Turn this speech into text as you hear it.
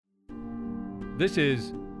This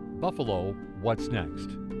is Buffalo What's Next.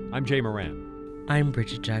 I'm Jay Moran. I'm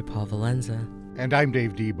Bridget J. Paul Valenza. And I'm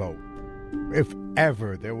Dave Debo. If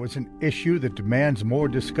ever there was an issue that demands more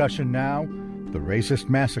discussion now, the racist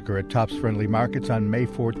massacre at Tops Friendly Markets on May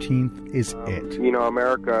 14th is it. You know,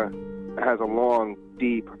 America has a long,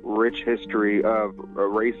 deep, rich history of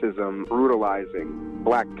racism brutalizing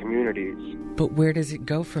black communities. But where does it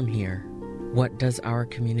go from here? What does our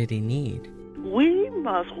community need? We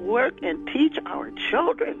must work and teach our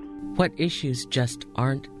children. What issues just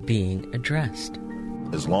aren't being addressed?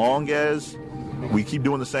 As long as we keep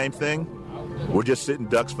doing the same thing, we're just sitting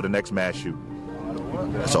ducks for the next mass shoot.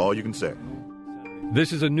 That's all you can say.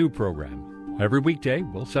 This is a new program. Every weekday,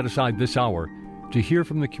 we'll set aside this hour to hear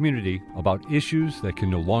from the community about issues that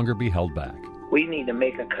can no longer be held back. We need to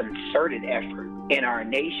make a concerted effort in our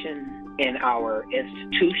nation, in our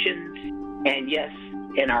institutions, and yes,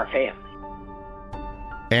 in our families.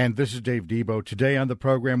 And this is Dave Debo. Today on the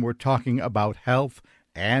program, we're talking about health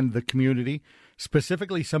and the community,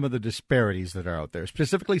 specifically some of the disparities that are out there,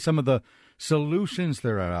 specifically some of the solutions that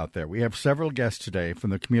are out there. We have several guests today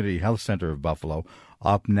from the Community Health Center of Buffalo.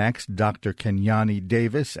 Up next, Dr. Kenyani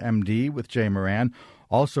Davis, MD, with Jay Moran.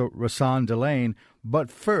 Also, Rasan Delane. But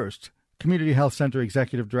first, Community Health Center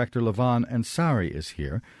Executive Director Levon Ansari is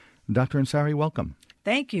here. Dr. Ansari, welcome.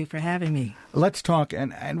 Thank you for having me. Let's talk,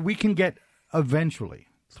 and we can get eventually,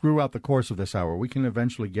 throughout the course of this hour, we can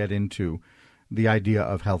eventually get into the idea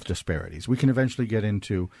of health disparities. We can eventually get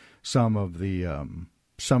into some of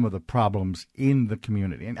the problems in the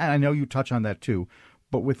community. And I know you touch on that too,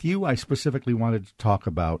 but with you, I specifically wanted to talk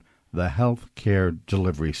about the health care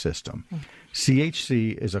delivery system. Mm-hmm.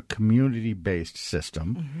 CHC is a community-based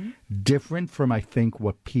system, different from, I think,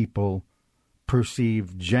 what people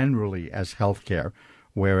perceive generally as health care,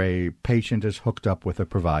 where a patient is hooked up with a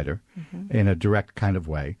provider in a direct kind of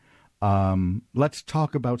way. Let's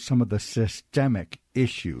talk about some of the systemic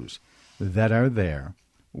issues that are there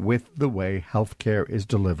with the way healthcare is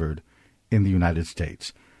delivered in the United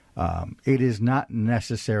States. It is not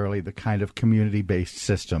necessarily the kind of community-based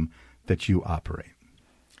system that you operate.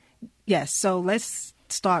 Yes, so let's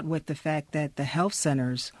start with the fact that the health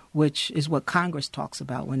centers, which is what Congress talks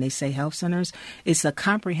about when they say health centers, it's a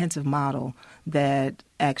comprehensive model that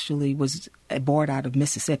actually was born out of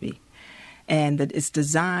Mississippi. And that it's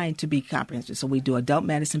designed to be comprehensive. So we do adult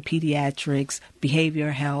medicine, pediatrics,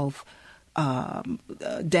 behavioral health,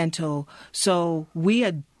 dental. So we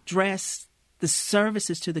address the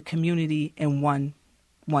services to the community in one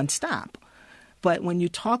stop. But when you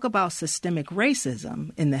talk about systemic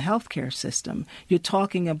racism in the healthcare system, you're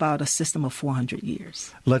talking about a system of 400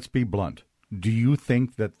 years. Let's be blunt. Do you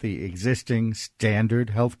think that the existing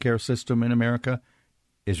standard healthcare system in America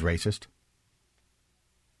is racist?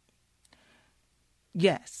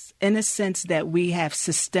 Yes, in a sense that we have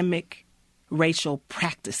systemic racial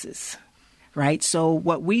practices, right? So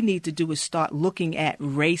what we need to do is start looking at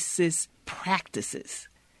racist practices.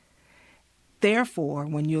 Therefore,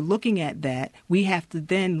 when you're looking at that, we have to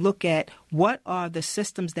then look at what are the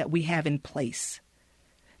systems that we have in place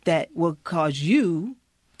that will cause you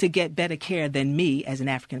to get better care than me as an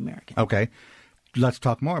African American. Okay. Let's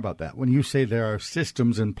talk more about that. When you say there are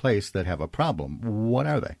systems in place that have a problem, what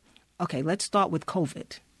are they? Okay, let's start with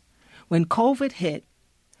COVID. When COVID hit,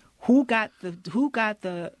 who got the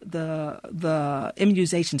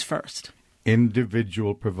immunizations first?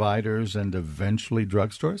 Individual providers and eventually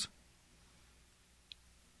drugstores?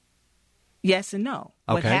 Yes and no.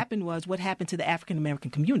 Okay. What happened to the African American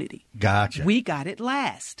community? Gotcha. We got it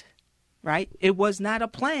last, right? It was not a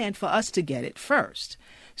plan for us to get it first.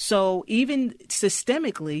 So even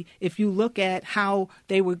systemically, if you look at how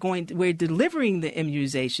they were delivering the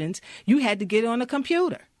immunizations, you had to get on a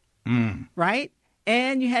computer, right?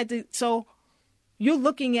 And you had to, so you're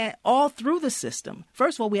looking at all through the system.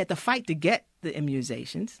 First of all, we had to fight to get the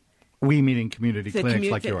immunizations. We meaning community clinics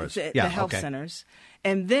like yours. The health centers.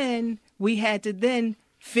 And then we had to then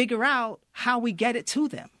figure out how we get it to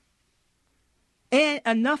them. And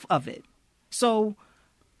enough of it. So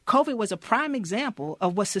COVID was a prime example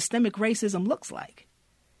of what systemic racism looks like,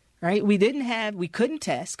 right? We couldn't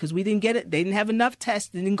test because we didn't get it. They didn't have enough tests.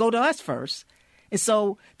 They didn't go to us first. And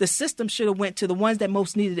so the system should have went to the ones that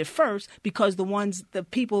most needed it first because the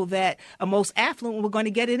people that are most affluent were going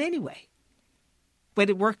to get it anyway. But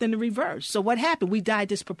it worked in the reverse. So what happened? We died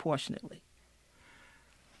disproportionately.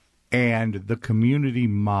 And the community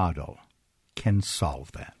model can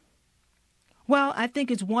solve that. Well, I think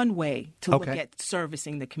it's one way to look at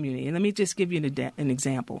servicing the community. And let me just give you an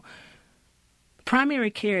example. Primary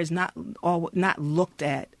care is not looked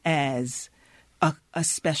at as a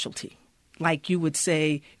specialty like you would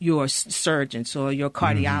say your surgeons or your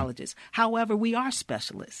cardiologists. However, we are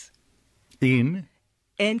specialists In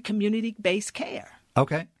community-based care.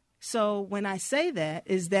 Okay. So when I say that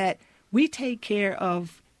is that we take care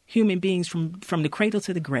of human beings from the cradle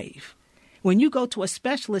to the grave. When you go to a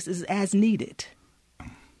specialist, it's as needed.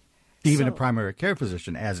 Even a primary care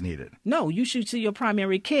physician as needed. No, you should see your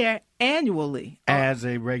primary care annually. As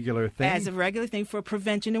a regular thing? As a regular thing for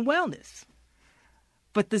prevention and wellness.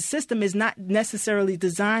 But the system is not necessarily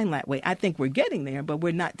designed that way. I think we're getting there, but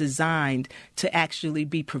we're not designed to actually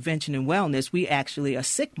be prevention and wellness. We actually a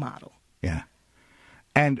sick model. Yeah.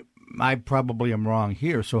 And I probably am wrong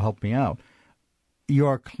here, so help me out.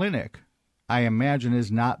 Your clinic, I imagine,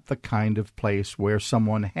 is not the kind of place where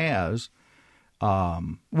someone has,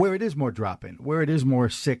 where it is more drop-in, where it is more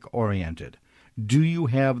sick-oriented. Do you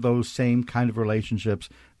have those same kind of relationships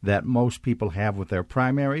that most people have with their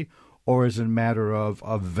primary, or is it a matter of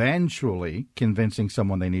eventually convincing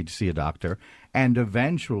someone they need to see a doctor and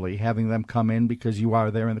eventually having them come in because you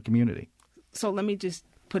are there in the community? So let me just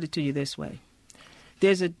put it to you this way.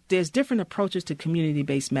 There's different approaches to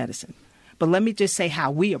community-based medicine. But let me just say how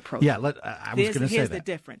we approach it. I was going to say that.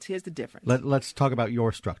 Here's the difference. Let's talk about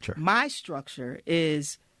your structure. My structure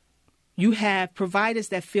is you have providers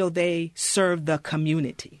that feel they serve the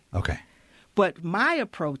community. Okay. But my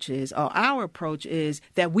approach is, or our approach is,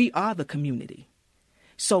 that we are the community.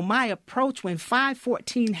 So my approach when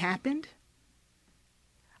 514 happened,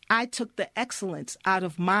 I took the excellence out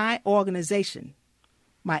of my organization.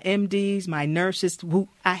 My MDs, my nurses,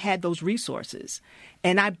 I had those resources,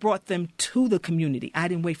 and I brought them to the community. I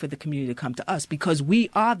didn't wait for the community to come to us because we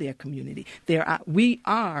are their community. We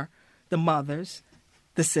are the mothers,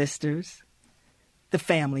 the sisters, the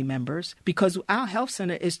family members, because our health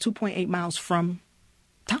center is 2.8 miles from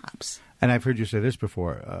Tops. And I've heard you say this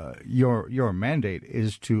before. Your mandate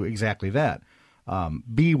is to exactly that,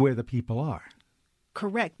 be where the people are.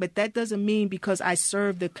 Correct, but that doesn't mean because I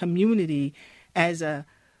serve the community as a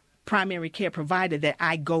primary care provider that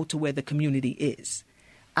I go to where the community is.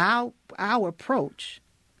 Our approach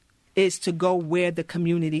is to go where the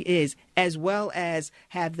community is, as well as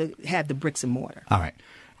have the bricks and mortar. All right.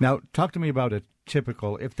 Now, talk to me about a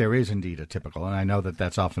typical, if there is indeed a typical, and I know that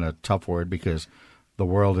that's often a tough word because the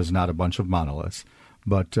world is not a bunch of monoliths,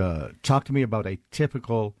 but talk to me about a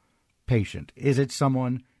typical patient. Is it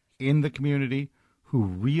someone in the community who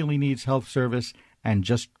really needs health service and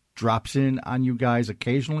just drops in on you guys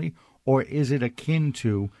occasionally, or is it akin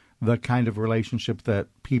to the kind of relationship that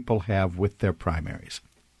people have with their primaries?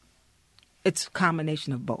 It's a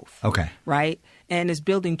combination of both. Okay. Right? And it's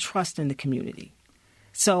building trust in the community.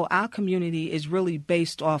 So our community is really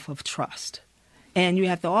based off of trust. And you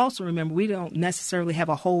have to also remember, we don't necessarily have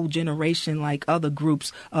a whole generation like other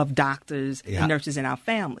groups of doctors and nurses in our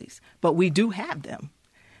families, but we do have them.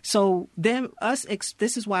 So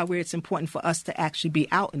this is why it's important for us to actually be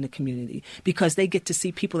out in the community, because they get to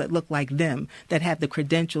see people that look like them, that have the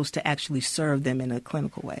credentials to actually serve them in a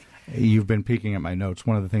clinical way. You've been peeking at my notes.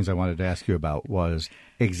 One of the things I wanted to ask you about was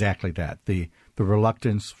exactly that, the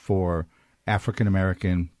reluctance for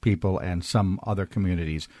African-American people and some other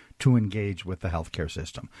communities to engage with the healthcare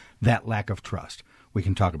system, that lack of trust. We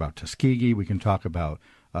can talk about Tuskegee. We can talk about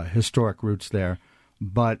historic roots there.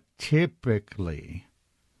 But typically,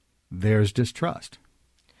 there's distrust.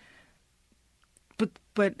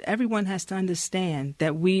 But everyone has to understand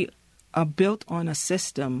that we are built on a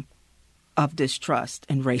system of distrust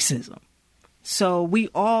and racism. So we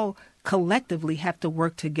all collectively have to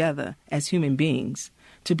work together as human beings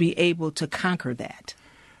to be able to conquer that.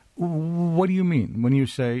 What do you mean when you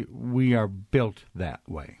say we are built that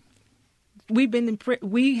way?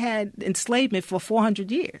 We had enslavement for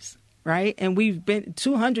 400 years, right? And we've been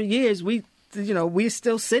 200 years. We're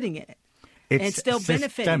still sitting in it. It's still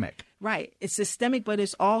systemic. Benefiting. Right. It's systemic, but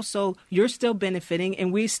it's also you're still benefiting,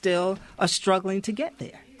 and we still are struggling to get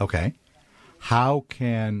there. Okay. How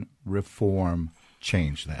can reform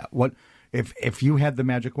change that? What if you had the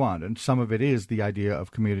magic wand, and some of it is the idea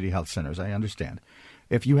of community health centers, I understand.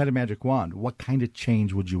 If you had a magic wand, what kind of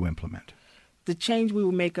change would you implement? The change we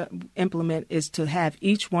will implement is to have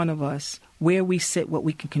each one of us, where we sit, what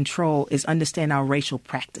we can control, is understand our racial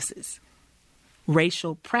practices.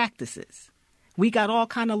 Racial practices. We got all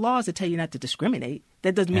kind of laws that tell you not to discriminate.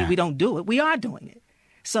 That doesn't mean we don't do it. We are doing it.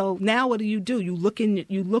 So now what do? You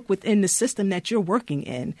look within the system that you're working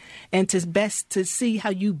in, and to see how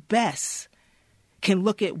you best can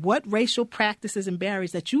look at what racial practices and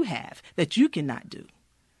barriers that you have that you cannot do.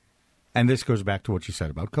 And this goes back to what you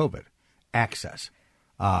said about COVID. Access.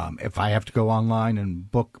 If I have to go online and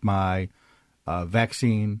book my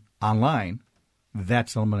vaccine online,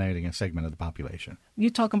 that's eliminating a segment of the population.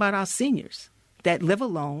 You're talking about our seniors that live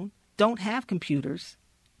alone, don't have computers.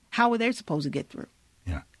 How are they supposed to get through?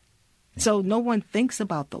 Yeah. So no one thinks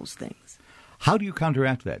about those things. How do you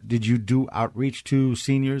counteract that? Did you do outreach to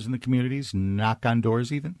seniors in the communities, knock on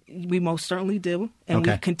doors even? We most certainly do. And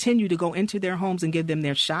Okay. we continue to go into their homes and give them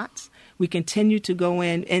their shots. We continue to go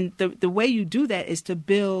in. And the way you do that is to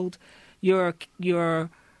build your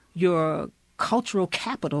cultural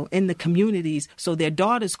capital in the communities so their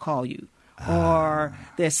daughters call you or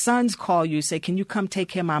their sons call you, say, can you come take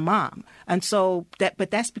care of my mom? And so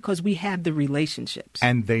but that's because we have the relationships.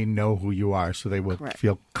 And they know who you are, so they will Correct.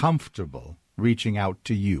 feel comfortable reaching out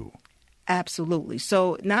to you. Absolutely.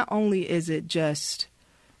 So not only is it just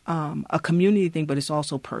a community thing, but it's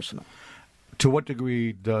also personal. To what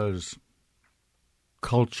degree does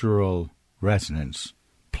cultural resonance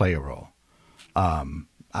play a role?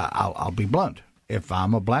 I'll be blunt. If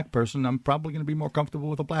I'm a black person, I'm probably going to be more comfortable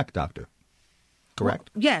with a black doctor.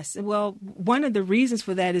 Correct? Well, yes. Well, one of the reasons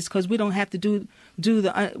for that is because we don't have to do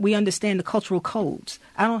we understand the cultural codes.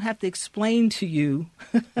 I don't have to explain to you,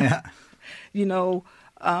 Yeah.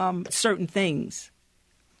 certain things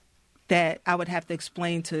that I would have to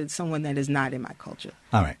explain to someone that is not in my culture.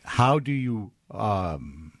 All right. How do you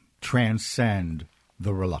transcend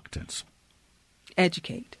the reluctance?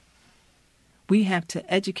 Educate. We have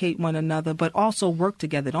to educate one another, but also work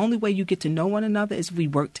together. The only way you get to know one another is if we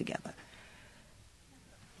work together.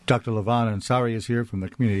 Dr. LaVon Ansari is here from the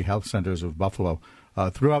Community Health Centers of Buffalo.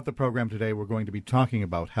 Throughout the program today, we're going to be talking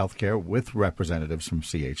about health care with representatives from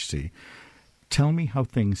CHC. Tell me how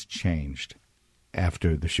things changed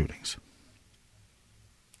after the shootings.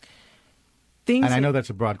 And I know that's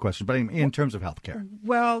a broad question, but in terms of health care.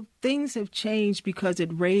 Well, things have changed because it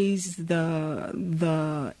raised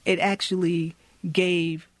it actually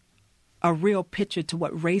gave a real picture to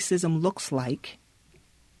what racism looks like,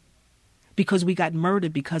 because we got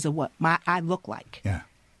murdered because of what I look like. Yeah.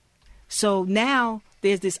 So now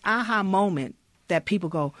there's this aha moment that people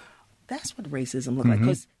go, that's what racism looked like,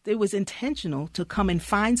 because it was intentional to come and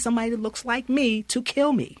find somebody that looks like me to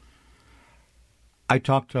kill me. I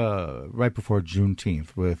talked right before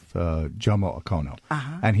Juneteenth with Jomo Okono,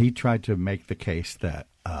 and he tried to make the case that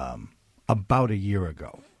about a year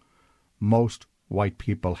ago, most white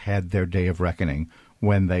people had their day of reckoning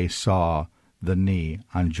when they saw the knee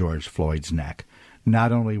on George Floyd's neck.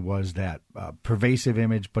 Not only was that a pervasive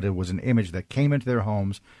image, but it was an image that came into their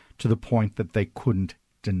homes to the point that they couldn't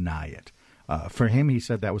deny it. For him, he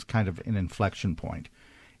said that was kind of an inflection point.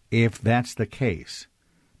 If that's the case,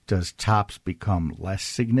 does TOPS become less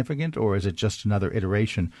significant, or is it just another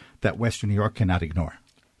iteration that Western New York cannot ignore?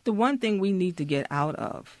 The one thing we need to get out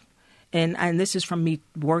of, and this is from me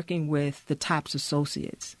working with the TOPS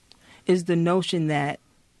associates, is the notion that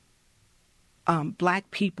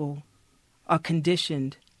black people are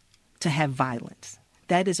conditioned to have violence.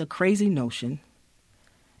 That is a crazy notion.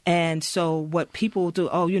 And so what people do,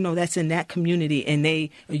 that's in that community, and they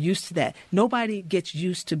are used to that. Nobody gets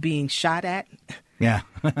used to being shot at. Yeah.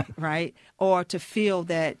 Right? Or to feel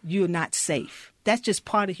that you're not safe. That's just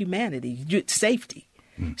part of humanity, safety.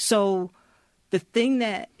 So the thing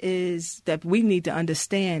that we need to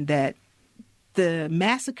understand, that the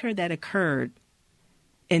massacre that occurred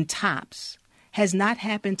in TOPS has not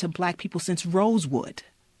happened to black people since Rosewood.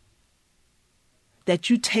 That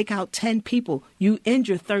you take out 10 people, you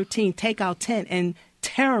injure 13, take out 10, and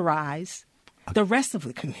terrorize the rest of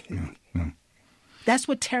the community. That's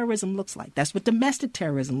what terrorism looks like. That's what domestic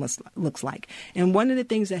terrorism looks like. And one of the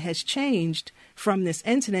things that has changed from this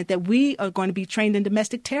incident, that we are going to be trained in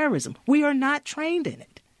domestic terrorism. We are not trained in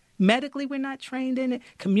it. Medically, we're not trained in it.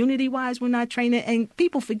 Community-wise, we're not trained in it. And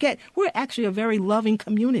people forget, we're actually a very loving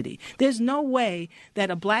community. There's no way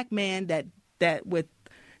that a black man that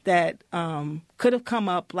could have come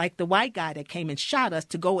up like the white guy that came and shot us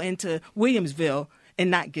to go into Williamsville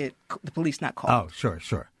and not get the police not called. Oh,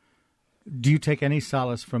 sure. Do you take any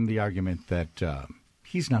solace from the argument that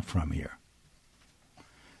he's not from here?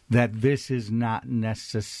 That this is not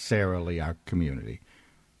necessarily our community?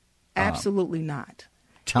 Absolutely not.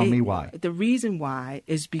 Tell me why. The reason why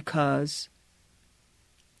is because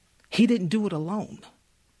he didn't do it alone.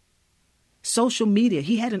 Social media,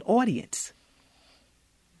 he had an audience.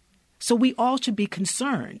 So we all should be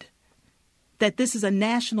concerned that this is a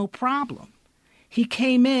national problem. He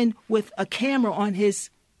came in with a camera on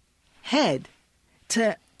his head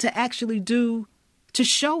to actually to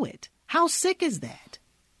show it. How sick is that?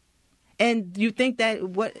 And you think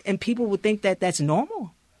and people would think that that's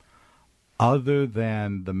normal? Other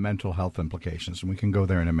than the mental health implications, and we can go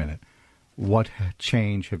there in a minute, what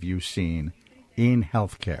change have you seen in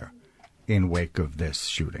healthcare in wake of this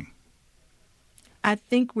shooting? I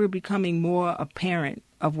think we're becoming more apparent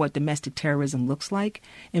of what domestic terrorism looks like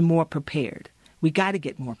and more prepared. We got to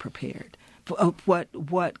get more prepared for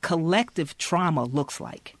what collective trauma looks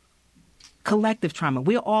like. Collective trauma.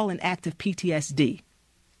 We're all in active PTSD.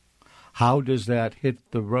 How does that hit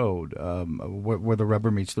the road, where the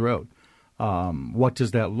rubber meets the road? What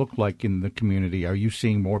does that look like in the community? Are you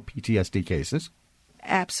seeing more PTSD cases?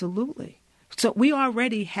 Absolutely. So we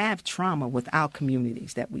already have trauma with our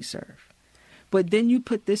communities that we serve. But then you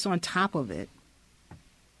put this on top of it.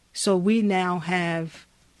 So we now have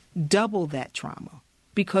double that trauma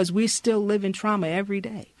because we still live in trauma every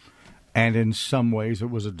day. And in some ways, it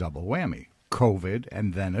was a double whammy. COVID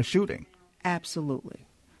and then a shooting. Absolutely.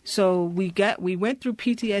 So we went through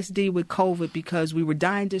PTSD with COVID because we were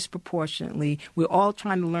dying disproportionately. We're all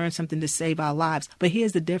trying to learn something to save our lives. But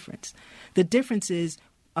here's the difference. The difference is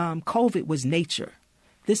COVID was nature.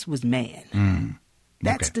 This was man.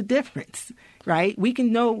 That's the difference, right? We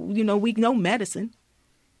know medicine.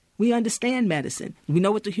 We understand medicine. We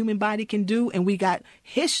know what the human body can do, and we got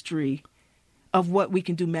history of what we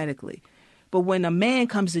can do medically. But when a man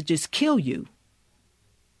comes to just kill you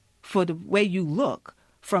for the way you look,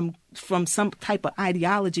 from some type of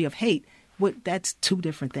ideology of hate, that's two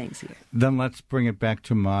different things here. Then let's bring it back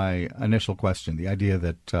to my initial question, the idea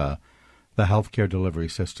that the healthcare delivery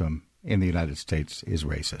system in the United States is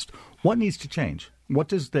racist. What needs to change? What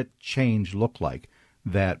does that change look like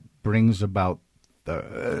that brings about,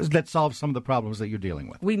 that solves some of the problems that you're dealing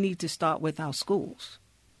with? We need to start with our schools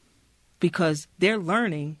because they're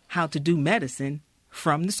learning how to do medicine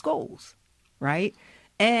from the schools, right?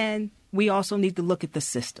 And we also need to look at the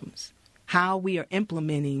systems, how we are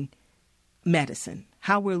implementing medicine,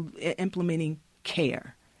 how we're implementing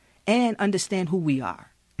care, and understand who we are.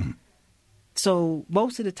 So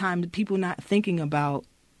most of the time, people not thinking about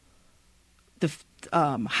the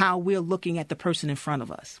how we're looking at the person in front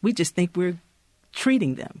of us. We just think we're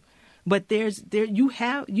treating them, but you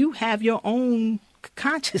have your own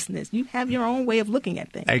consciousness. You have your own way of looking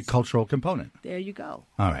at things. A cultural component. There you go.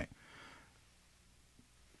 All right.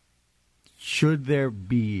 Should there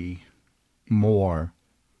be more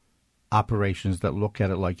operations that look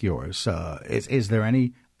at it like yours? Is there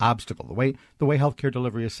any obstacle? The way healthcare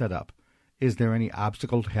delivery is set up, is there any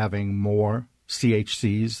obstacle to having more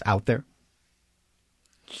CHCs out there?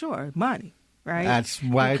 Sure, money, right? That's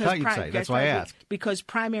why I thought you'd say. That's why I asked. Because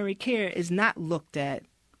primary care is not looked at.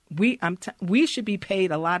 We should be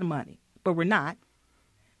paid a lot of money, but we're not.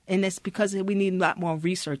 And it's because we need a lot more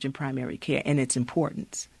research in primary care and its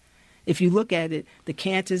importance. If you look at it, the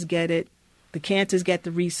cancers get it. The cancers get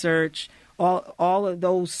the research, all of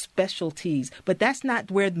those specialties. But that's not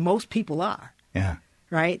where most people are. Yeah.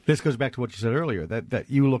 Right? This goes back to what you said earlier, that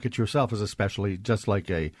you look at yourself as a specialty just like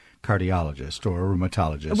a cardiologist or a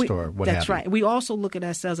rheumatologist or what have you. That's right. We also look at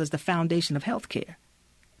ourselves as the foundation of healthcare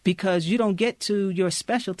because you don't get to your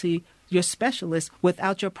specialty, your specialist,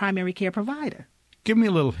 without your primary care provider. Give me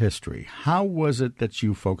a little history. How was it that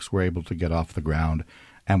you folks were able to get off the ground,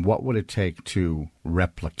 and what would it take to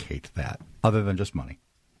replicate that, other than just money?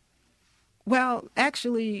 Well,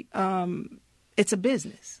 actually, it's a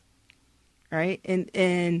business, right?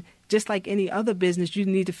 And just like any other business, you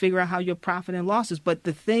need to figure out how your profit and losses. But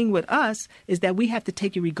the thing with us is that we have to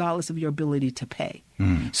take you regardless of your ability to pay.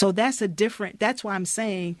 So that's why I'm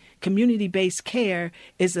saying community-based care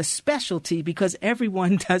is a specialty because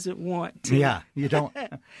everyone doesn't want to. Yeah, you don't. Right.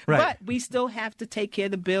 But we still have to take care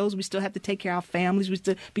of the bills. We still have to take care of our families.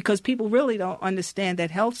 Because people really don't understand that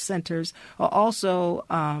health centers are also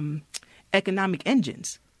economic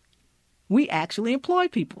engines. We actually employ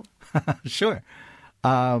people. Sure.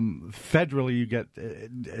 Federally, you get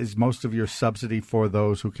is most of your subsidy for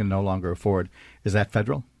those who can no longer afford. Is that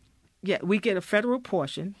federal? Yeah, we get a federal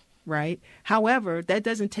portion, right? However, that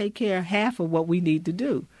doesn't take care of half of what we need to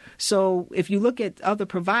do. So if you look at other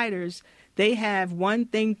providers, they have one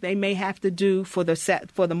thing they may have to do for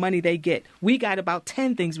the money they get. We got about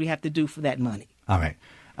 10 things we have to do for that money. All right.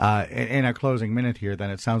 In our closing minute here, then,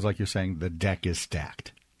 it sounds like you're saying the deck is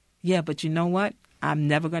stacked. Yeah, but you know what? I'm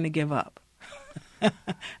never going to give up.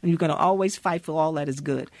 You're going to always fight for all that is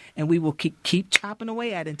good. And we will keep chopping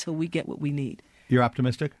away at it until we get what we need. You're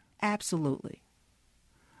optimistic? Absolutely.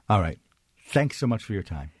 All right. Thanks so much for your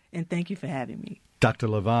time. And thank you for having me. Dr.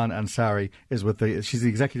 Levon Ansari she's the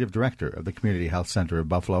executive director of the Community Health Center of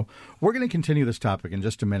Buffalo. We're going to continue this topic in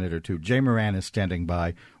just a minute or two. Jay Moran is standing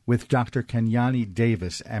by with Dr. Kenyani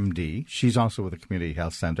Davis, MD. She's also with the Community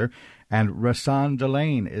Health Center. And Rasan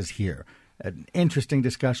Delane is here. An interesting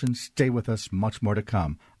discussion. Stay with us. Much more to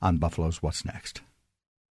come on Buffalo's What's Next.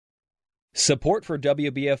 Support for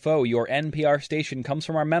WBFO, your NPR station, comes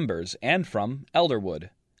from our members and from Elderwood.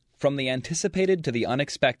 From the anticipated to the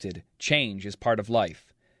unexpected, change is part of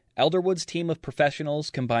life. Elderwood's team of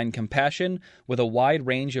professionals combine compassion with a wide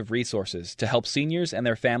range of resources to help seniors and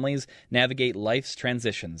their families navigate life's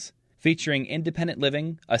transitions. Featuring independent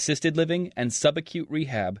living, assisted living, and subacute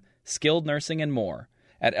rehab, skilled nursing, and more.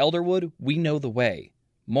 At Elderwood, we know the way.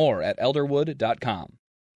 More at elderwood.com.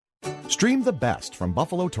 Stream the best from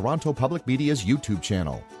Buffalo Toronto Public Media's YouTube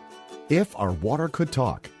channel. If Our Water Could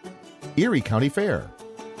Talk, Erie County Fair,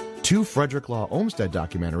 2 Frederick Law Olmsted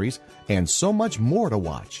documentaries, and so much more to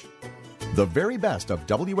watch. The very best of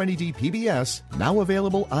WNED PBS, now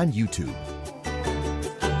available on YouTube.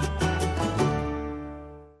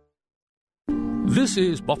 This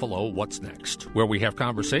is Buffalo What's Next, where we have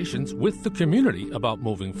conversations with the community about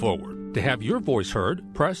moving forward. To have your voice heard,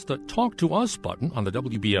 press the Talk to Us button on the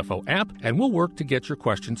WBFO app, and we'll work to get your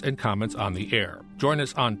questions and comments on the air. Join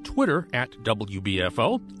us on Twitter at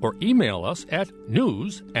WBFO or email us at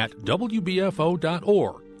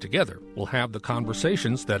news@wbfo.org. Together, we'll have the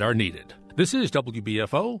conversations that are needed. This is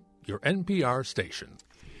WBFO, your NPR station.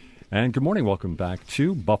 And good morning. Welcome back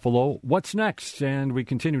to Buffalo What's Next? And we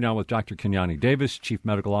continue now with Dr. Kenyani Davis, Chief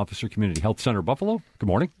Medical Officer, Community Health Center, Buffalo. Good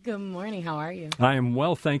morning. Good morning. How are you? I am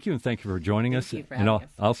well, thank you, and thank you for joining us. Thank you for having us.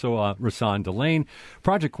 Also, Rasan Delane,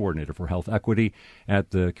 Project Coordinator for Health Equity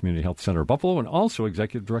at the Community Health Center of Buffalo, and also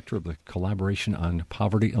Executive Director of the Collaboration on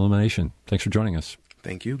Poverty Elimination. Thanks for joining us.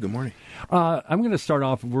 Thank you. Good morning. I'm going to start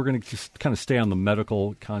off. We're going to just kind of stay on the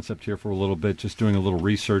medical concept here for a little bit, just doing a little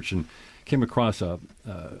research, and came across an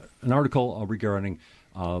article regarding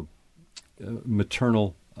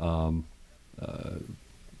maternal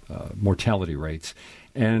mortality rates.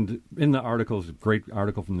 And in the article, it's a great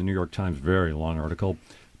article from the New York Times, very long article,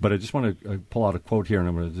 but I just want to pull out a quote here, and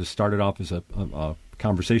I'm going to just start it off as a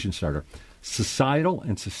conversation starter. Societal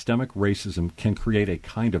and systemic racism can create a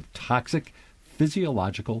kind of toxic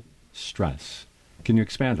physiological stress. Can you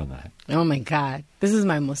expand on that? Oh, my God. This is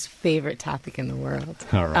my most favorite topic in the world.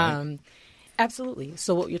 All right. Absolutely.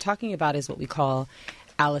 So what you're talking about is what we call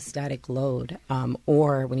allostatic load,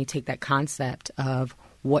 or when you take that concept of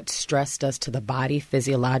what stress does to the body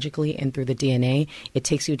physiologically and through the DNA, it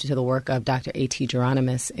takes you to the work of Dr. A.T.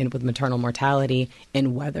 Geronimus with maternal mortality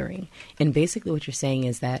and weathering. And basically what you're saying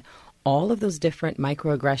is that all of those different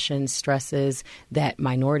microaggressions, stresses that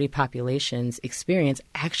minority populations experience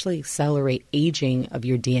actually accelerate aging of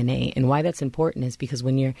your DNA. And why that's important is because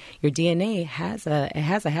when your DNA has a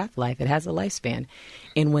half-life, it has a lifespan.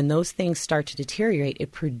 And when those things start to deteriorate,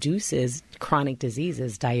 it produces chronic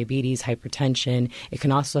diseases, diabetes, hypertension. It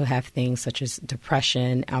can also have things such as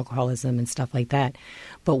depression, alcoholism, and stuff like that.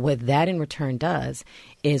 But what that in return does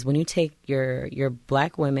is when you take your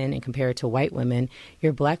black women and compare it to white women,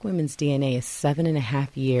 your black women's DNA is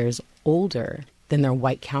 7.5 years older than their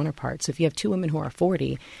white counterparts. So if you have 2 women who are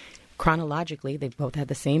 40, chronologically, they've both had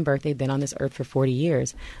the same birth. They've been on this earth for 40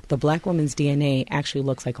 years. The black woman's DNA actually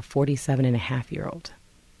looks like a 47.5-year-old.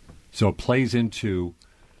 So it plays into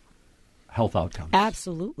health outcomes.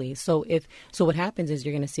 Absolutely. So what happens is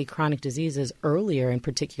you're going to see chronic diseases earlier in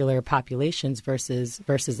particular populations versus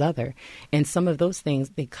other. And some of those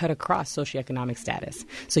things, they cut across socioeconomic status.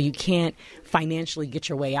 So you can't financially get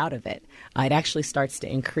your way out of it. It actually starts to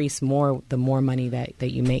increase more the more money that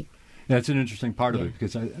you make. That's an interesting part of it,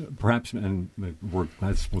 because perhaps, and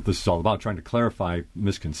that's what this is all about, trying to clarify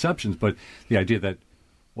misconceptions, but the idea that,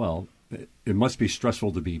 well, it must be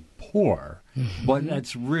stressful to be poor, but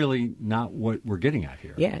that's really not what we're getting at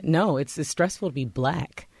here. Yeah, no, it's stressful to be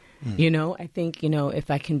black. I think,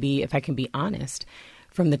 if I can be honest,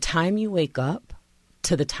 from the time you wake up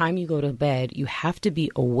to the time you go to bed, you have to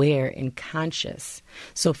be aware and conscious.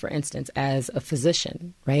 So, for instance, as a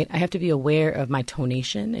physician, right, I have to be aware of my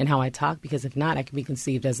tonation and how I talk, because if not, I can be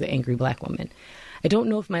conceived as an angry black woman. I don't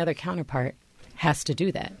know if my other counterpart has to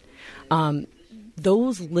do that.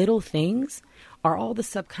 Those little things are all the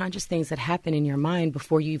subconscious things that happen in your mind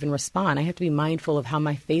before you even respond. I have to be mindful of how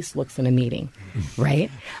my face looks in a meeting,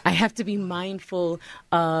 right? I have to be mindful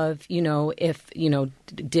of,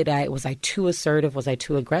 was I too assertive? Was I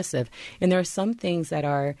too aggressive? And there are some things that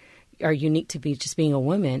are unique to just being a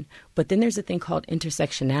woman, but then there's a thing called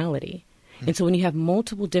intersectionality. And so when you have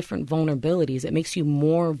multiple different vulnerabilities, it makes you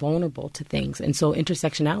more vulnerable to things. And so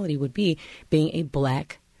intersectionality would be being a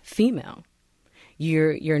black female.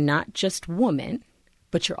 You're not just woman,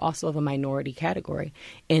 but you're also of a minority category.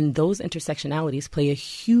 And those intersectionalities play a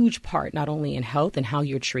huge part, not only in health and how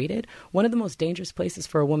you're treated. One of the most dangerous places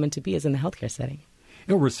for a woman to be is in the healthcare setting.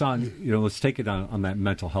 Rasan, let's take it on that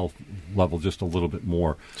mental health level just a little bit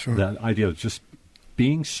more. Sure. That idea of just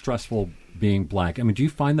being stressful being black? I mean, do you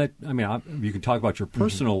find that, I mean, you can talk about your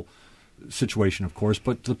personal situation, of course,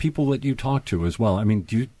 but the people that you talk to as well. I mean,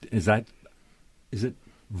 is it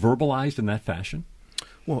verbalized in that fashion?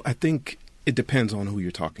 Well, I think it depends on who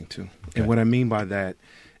you're talking to. Okay. And what I mean by that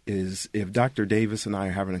is if Dr. Davis and I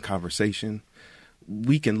are having a conversation,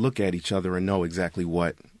 we can look at each other and know exactly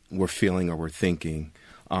what we're feeling or we're thinking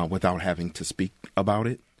without having to speak about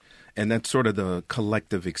it. And that's sort of the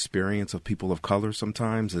collective experience of people of color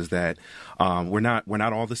sometimes, is that we're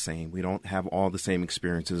not all the same. We don't have all the same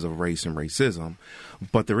experiences of race and racism,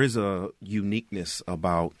 but there is a uniqueness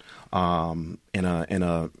about and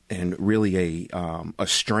really a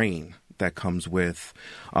strain that comes with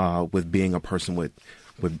being a person with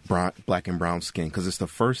black and brown skin, because it's the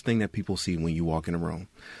first thing that people see when you walk in a room.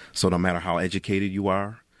 So no matter how educated you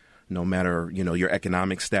are, no matter your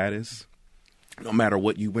economic status, no matter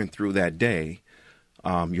what you went through that day,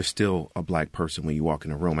 you're still a black person when you walk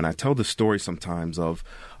in a room. And I tell the story sometimes of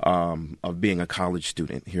being a college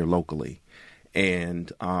student here locally,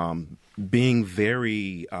 and being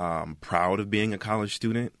very proud of being a college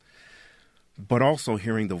student, but also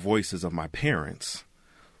hearing the voices of my parents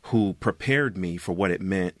who prepared me for what it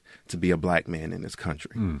meant to be a black man in this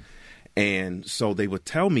country. And so they would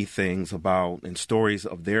tell me things about and stories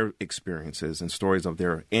of their experiences and stories of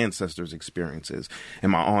their ancestors' experiences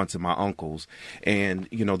and my aunts and my uncles. And,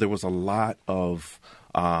 there was a lot of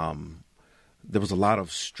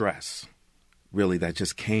stress really that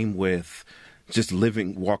just came with just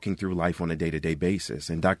walking through life on a day-to-day basis.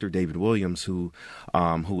 And Dr. David Williams, who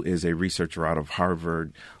is a researcher out of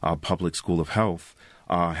Harvard Public School of Health,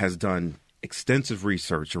 has done extensive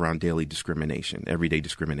research around daily discrimination, everyday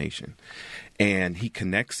discrimination. And he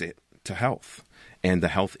connects it to health and the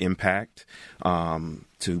health impact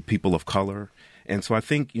to people of color. And so I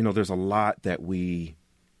think, there's a lot that we,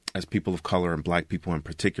 as people of color and black people in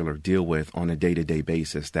particular, deal with on a day-to-day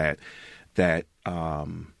basis that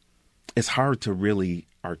it's hard to really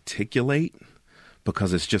articulate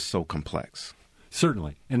because it's just so complex.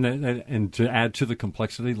 Certainly. And to add to the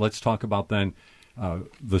complexity, let's talk about then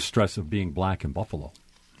the stress of being black in Buffalo.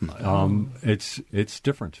 It's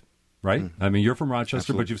different, right? I mean, you're from Rochester,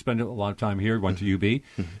 Absolutely. but you've spent a lot of time here, went to UB.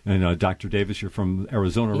 And Dr. Davis, you're from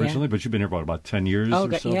Arizona originally, but you've been here for about 10 years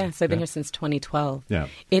or so? Yeah, so I've been here since 2012. Yeah.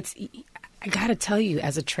 I got to tell you,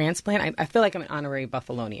 as a transplant, I feel like I'm an honorary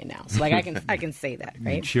Buffalonian now. So, like, I can say that,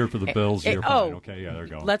 right? Cheer for the Bills. You're fine. Okay, yeah, there you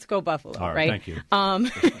go. Let's go Buffalo, All right? right? Thank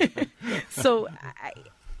you. So,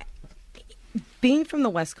 being from the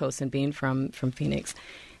West Coast and being from Phoenix,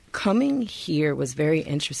 coming here was very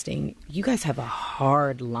interesting. You guys have a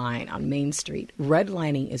hard line on Main Street.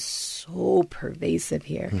 Redlining is so pervasive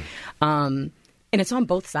here. And it's on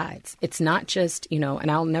both sides. It's not just,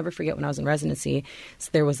 and I'll never forget when I was in residency,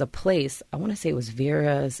 there was a place, I want to say it was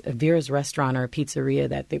Vera's restaurant or a pizzeria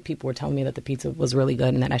that people were telling me that the pizza was really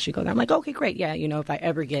good and that I should go there. I'm like, okay, great. Yeah, if I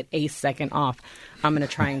ever get a second off, I'm going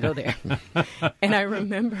to try and go there. And I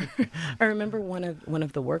remember one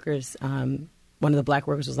of the workers, one of the black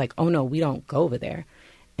workers was like, oh no, we don't go over there.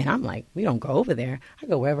 And I'm like, we don't go over there. I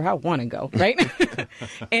go wherever I want to go, right?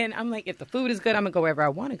 And I'm like, if the food is good, I'm going to go wherever I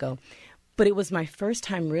want to go. But it was my first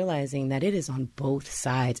time realizing that it is on both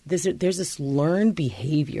sides. There's this learned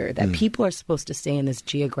behavior that people are supposed to stay in this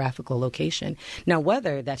geographical location. Now,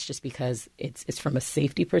 whether that's just because it's from a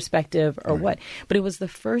safety perspective or what, but it was the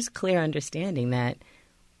first clear understanding that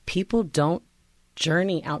people don't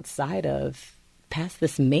journey outside of past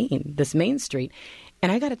this main street.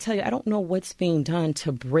 And I got to tell you, I don't know what's being done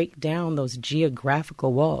to break down those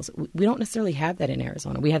geographical walls. We don't necessarily have that in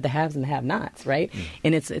Arizona. We have the haves and the have-nots, right?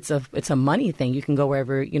 And it's a money thing. You can go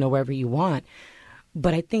wherever you want.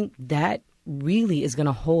 But I think that really is going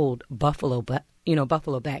to hold Buffalo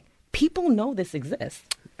back. People know this exists.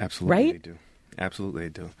 Absolutely, right? They do. Absolutely, they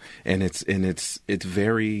do. And it's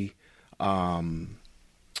very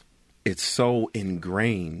it's so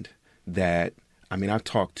ingrained that. I mean, I've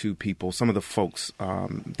talked to people, some of the folks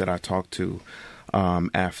that I talked to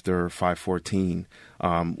after 5/14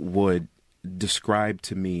 would describe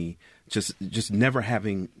to me just never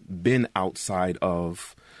having been outside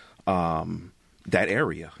of that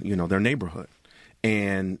area, their neighborhood.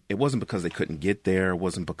 And it wasn't because they couldn't get there. It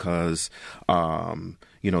wasn't because,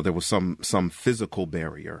 there was some physical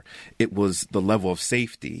barrier. It was the level of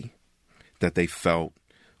safety that they felt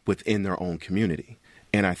within their own community.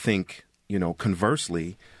 And I think,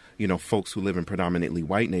 conversely, folks who live in predominantly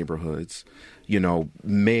white neighborhoods,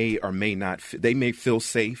 may or may not, they may feel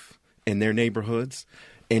safe in their neighborhoods.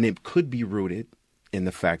 And it could be rooted in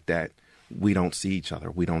the fact that we don't see each other.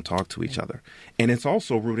 We don't talk to each other. And it's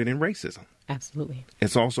also rooted in racism. Absolutely.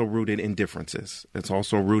 It's also rooted in differences. It's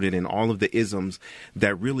also rooted in all of the isms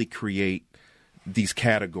that really create these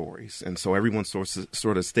categories. And so everyone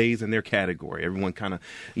sort of stays in their category. Everyone kind of,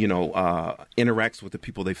 interacts with the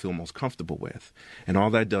people they feel most comfortable with. And all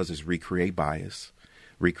that does is recreate bias,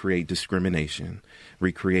 recreate discrimination,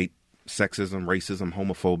 recreate sexism, racism,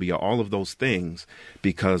 homophobia, all of those things,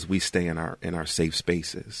 because we stay in our safe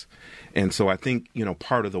spaces. And so I think,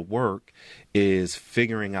 part of the work is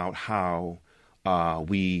figuring out how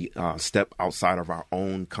we step outside of our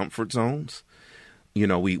own comfort zones.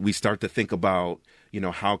 We start to think about,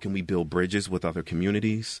 how can we build bridges with other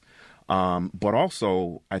communities? But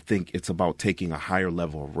also, I think it's about taking a higher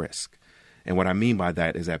level of risk. And what I mean by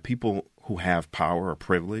that is that people who have power or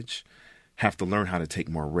privilege have to learn how to take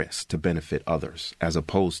more risks to benefit others, as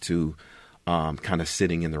opposed to kind of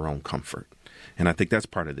sitting in their own comfort. And I think that's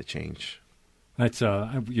part of the change. That's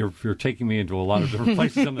you're taking me into a lot of different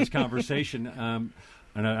places in this conversation.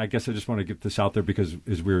 And I guess I just want to get this out there because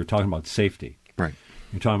as we were talking about safety. Right.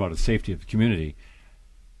 You're talking about the safety of the community.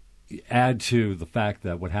 Add to the fact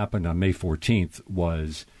that what happened on May 14th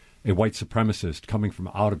was a white supremacist coming from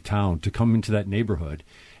out of town to come into that neighborhood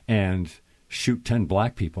and shoot 10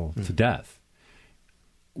 black people to death.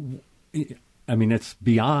 I mean, it's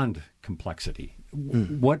beyond complexity.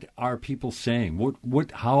 What are people saying?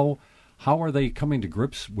 How are they coming to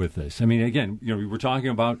grips with this? I mean, again, we're talking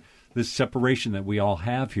about this separation that we all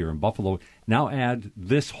have here in Buffalo. Now add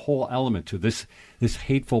this whole element to this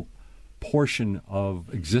hateful portion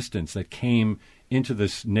of existence that came into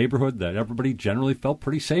this neighborhood that everybody generally felt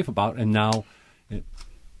pretty safe about, and now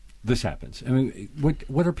this happens. I mean,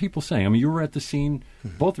 what are people saying? I mean, you were at the scene,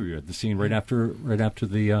 both of you were at the scene right after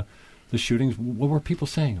the shootings. What were people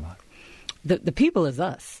saying about it? The people is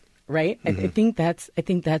us, right? I think that's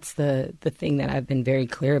the thing that I've been very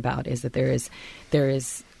clear about, is that there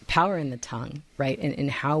is power in the tongue, right?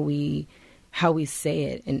 And how we say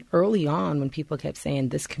it. And early on, when people kept saying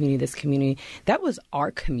this community, that was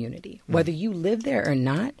our community. Whether you live there or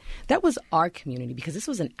not, that was our community, because this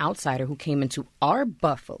was an outsider who came into our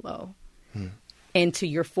Buffalo, into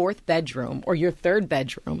your fourth bedroom or your third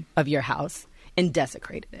bedroom of your house and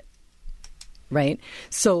desecrated it, right?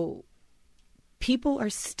 So people are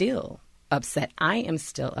still upset. I am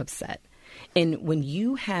still upset. And when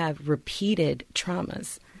you have repeated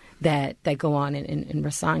traumas that go on, and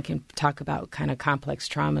Rasan can talk about kind of complex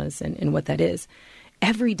traumas and what that is.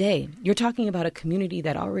 Every day, you're talking about a community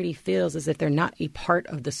that already feels as if they're not a part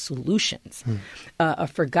of the solutions, a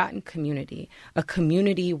forgotten community, a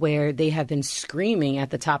community where they have been screaming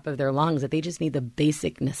at the top of their lungs that they just need the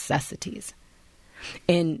basic necessities.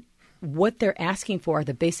 And what they're asking for are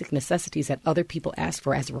the basic necessities that other people ask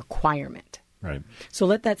for as a requirement. Right. So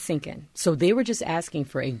let that sink in. So they were just asking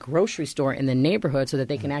for a grocery store in the neighborhood so that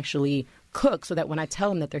they can actually cook, so that when I tell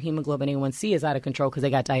them that their hemoglobin A1C is out of control because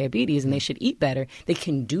they got diabetes and they should eat better, they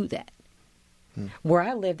can do that. Where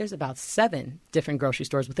I live, there's about 7 different grocery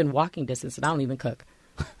stores within walking distance, and I don't even cook.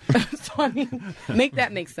 So, I mean, make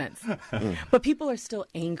that make sense. But people are still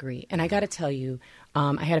angry. And I got to tell you,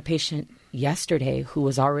 I had a patient yesterday who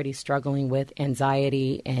was already struggling with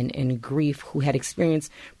anxiety and grief, who had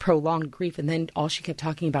experienced prolonged grief. And then all she kept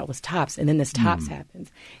talking about was TOPS. And then this TOPS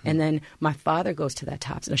happens. And then my father goes to that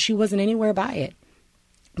TOPS. Now, she wasn't anywhere by it.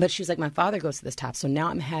 But she was like, my father goes to this TOPS. So now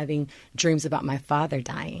I'm having dreams about my father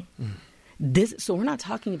dying. So we're not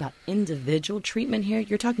talking about individual treatment here.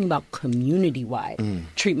 You're talking about community-wide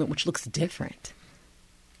treatment, which looks different.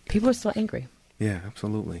 People are still angry. Yeah,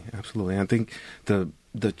 absolutely. Absolutely. I think the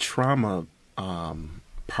trauma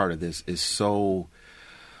part of this is so,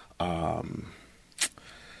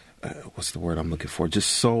 what's the word I'm looking for? Just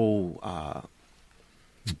so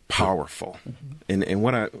powerful. And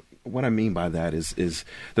what I mean by that is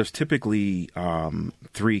there's typically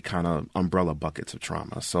 3 kind of umbrella buckets of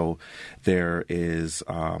trauma. So there is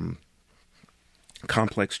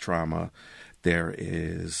complex trauma, there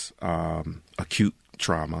is acute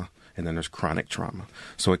trauma, and then there's chronic trauma.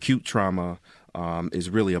 So acute trauma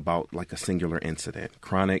is really about like a singular incident.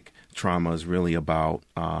 Chronic trauma is really about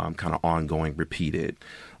kind of ongoing, repeated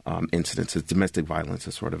incidents. Domestic violence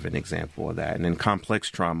is sort of an example of that. And then complex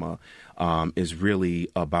trauma is really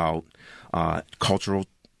about cultural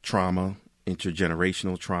trauma,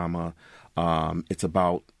 intergenerational trauma. It's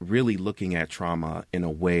about really looking at trauma in a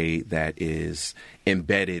way that is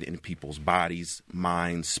embedded in people's bodies,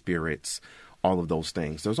 minds, spirits, all of those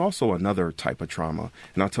things. There's also another type of trauma,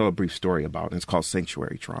 and I'll tell a brief story about it. It's called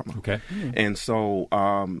sanctuary trauma. Okay. And so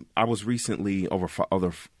I was recently over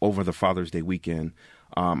the Father's Day weekend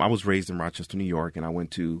I was raised in Rochester, New York, and I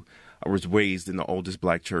was raised in the oldest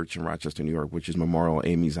black church in Rochester, New York, which is Memorial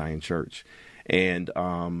AME Zion Church. And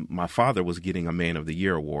my father was getting a Man of the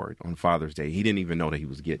Year award on Father's Day. He didn't even know that he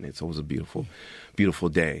was getting it, so it was a beautiful, beautiful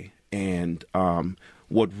day. And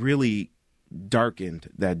what really darkened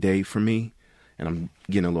that day for me, and I'm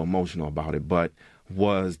getting a little emotional about it, but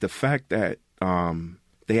was the fact that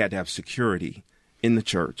they had to have security in the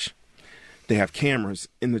church. They have cameras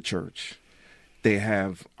in the church. They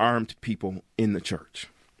have armed people in the church.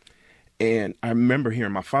 And I remember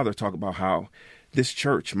hearing my father talk about how this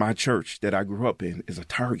church, my church that I grew up in, is a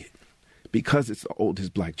target because it's the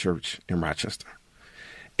oldest black church in Rochester.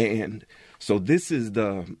 And so this is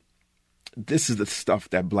the stuff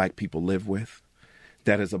that black people live with,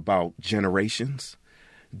 that is about generations,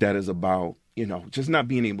 that is about, just not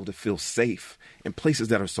being able to feel safe in places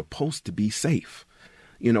that are supposed to be safe.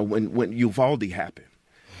 When Uvalde happened,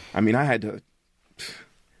 my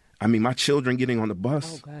children getting on the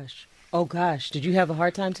bus. Oh, gosh. Did you have a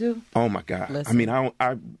hard time, too? Oh, my God. Listen.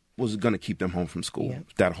 I was going to keep them home from school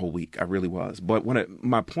that whole week. I really was. But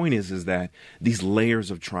my point is that these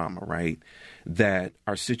layers of trauma, right, that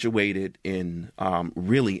are situated in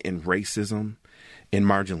really in racism, in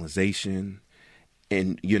marginalization,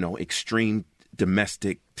 in, extreme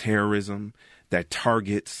domestic terrorism that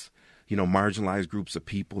targets marginalized groups of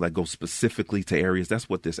people, that go specifically to areas. That's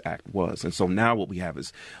what this act was. And so now what we have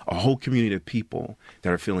is a whole community of people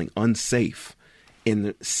that are feeling unsafe in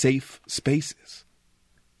the safe spaces.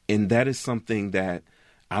 And that is something that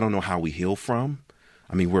I don't know how we heal from.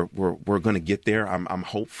 We're going to get there. I'm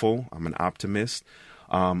hopeful. I'm an optimist.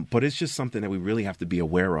 But it's just something that we really have to be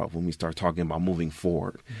aware of when we start talking about moving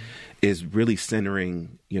forward, is really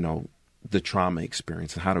centering, the trauma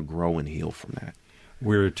experience and how to grow and heal from that.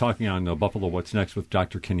 We're talking on Buffalo What's Next with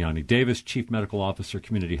Dr. Kenyani Davis, Chief Medical Officer,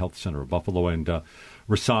 Community Health Center of Buffalo, and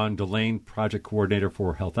Rasan Delane, Project Coordinator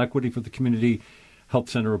for Health Equity for the Community Health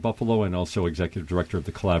Center of Buffalo, and also Executive Director of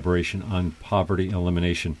the Collaboration on Poverty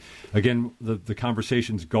Elimination. Again, the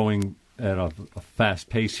conversation's going at a fast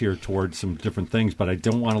pace here towards some different things, but I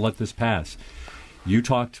don't want to let this pass. You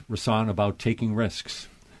talked, Rasan, about taking risks.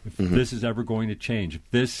 If this is ever going to change, if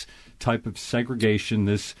this type of segregation,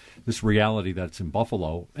 this reality that's in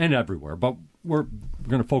Buffalo and everywhere, but we're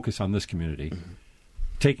going to focus on this community,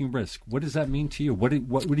 taking risk. What does that mean to you? What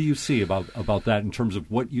do you see about that in terms of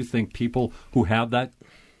what you think people who have that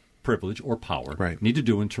privilege or power need to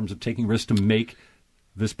do in terms of taking risks to make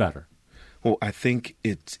this better? Well, I think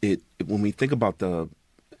when we think about the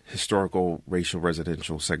historical racial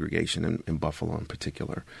residential segregation in Buffalo in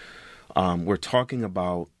particular, we're talking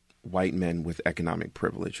about white men with economic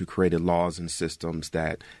privilege who created laws and systems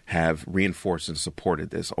that have reinforced and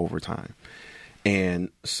supported this over time. And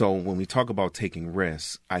so when we talk about taking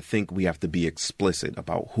risks, I think we have to be explicit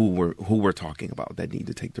about who we're talking about that need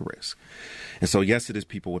to take the risk. And so, yes, it is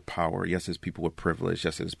people with power. Yes, it's people with privilege.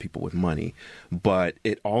 Yes, it is people with money. But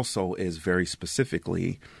it also is very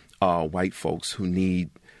specifically white folks who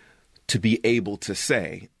need to be able to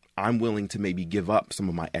say, I'm willing to maybe give up some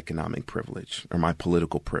of my economic privilege or my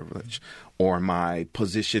political privilege or my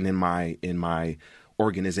position in my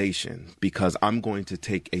organization because I'm going to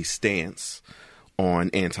take a stance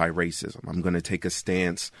on anti-racism. I'm going to take a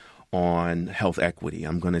stance on health equity.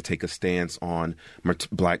 I'm going to take a stance on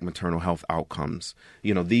black maternal health outcomes.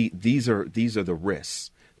 These are the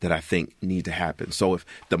risks that I think need to happen. So if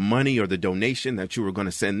the money or the donation that you were going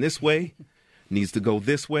to send this way needs to go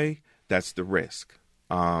this way, that's the risk.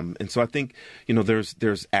 And so I think,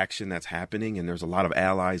 there's action that's happening and there's a lot of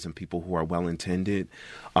allies and people who are well-intended.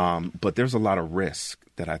 But there's a lot of risk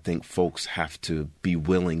that I think folks have to be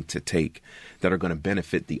willing to take that are going to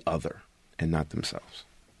benefit the other and not themselves.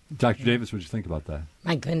 Dr. Davis, what did you think about that?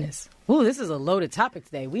 My goodness. Ooh, this is a loaded topic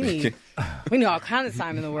today. We need all kinds of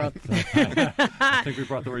time in the world. I think we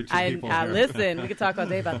brought the right two people here. Listen, we could talk all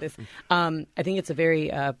day about this. I think it's a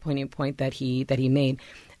very poignant point that he made.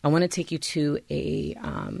 I want to take you to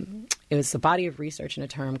it was a body of research in a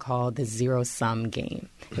term called the zero-sum game.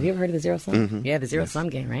 Have you ever heard of the zero-sum? Mm-hmm. Yeah, the zero-sum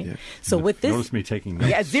game, right? Yeah. So with this... Notice me taking notes.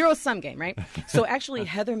 Yeah, zero-sum game, right? So actually,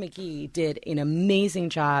 Heather McGee did an amazing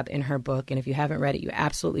job in her book, and if you haven't read it, you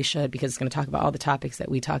absolutely should, because it's going to talk about all the topics that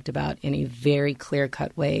we talked about in a very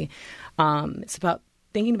clear-cut way. It's about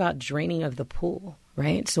thinking about draining of the pool,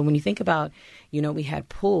 right? So when you think about, we had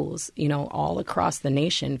pools, all across the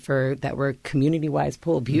nation that were community-wise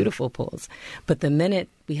beautiful pools. But the minute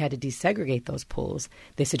we had to desegregate those pools,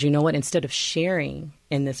 they said, you know what, instead of sharing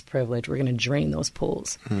in this privilege, we're going to drain those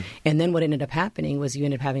pools. And then what ended up happening was you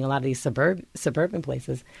ended up having a lot of these suburban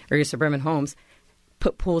places or your suburban homes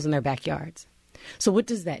put pools in their backyards. So what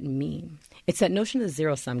does that mean? It's that notion of the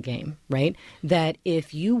zero-sum game, right? That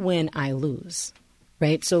if you win, I lose,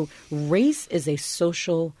 right? So race is a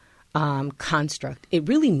social construct. It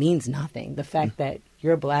really means nothing. The fact that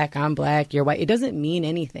you're black, I'm black, you're white, it doesn't mean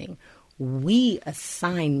anything. We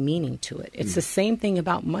assign meaning to it. It's the same thing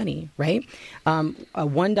about money, right? A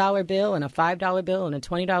 $1 bill and a $5 bill and a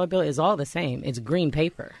 $20 bill is all the same. It's green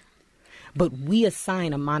paper. But we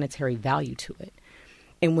assign a monetary value to it.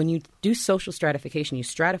 And when you do social stratification, you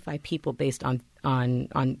stratify people based on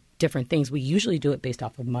different things. We usually do it based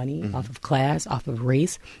off of money, off of class, off of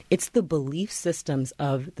race. It's the belief systems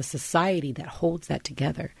of the society that holds that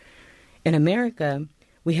together. In America,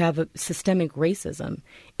 we have a systemic racism,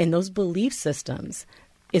 and those belief systems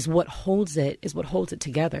is what holds it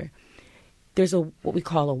together. There's what we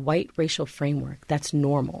call a white racial framework. That's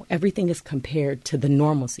normal. Everything is compared to the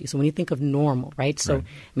normalcy. So when you think of normal, right? So, right.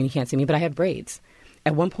 I mean, you can't see me, but I have braids.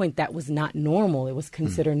 At one point, that was not normal. It was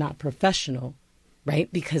considered not professional,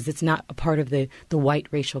 right? Because it's not a part of the white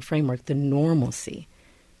racial framework, the normalcy.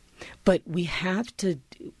 But we have to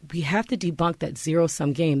debunk that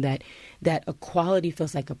zero-sum game, that equality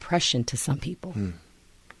feels like oppression to some people.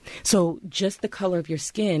 So just the color of your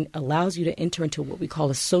skin allows you to enter into what we call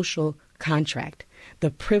a social contract. The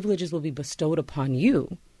privileges will be bestowed upon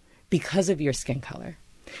you because of your skin color.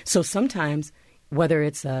 So sometimes, whether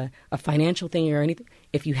it's a financial thing or anything,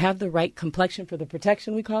 if you have the right complexion for the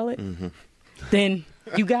protection, we call it, then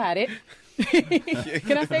you got it.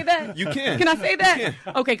 Can I say that? You can. Can I say that?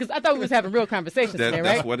 Okay, because I thought we was having real conversations today, right?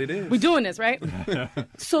 That's what it is. We're doing this, right?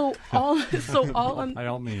 So all I'm by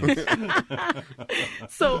all means.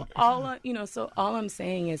 So all I'm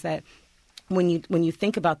saying is that when you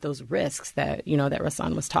think about those risks that that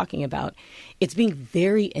Rahsaan was talking about, it's being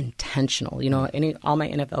very intentional. All my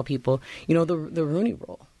NFL people, the Rooney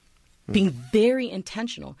Rule, being very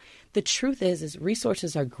intentional. The truth is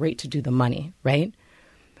resources are great to do the money, right?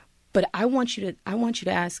 But I want you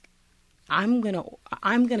to ask, I'm gonna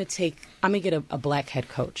get a black head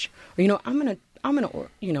coach, or I'm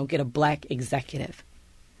gonna get a black executive.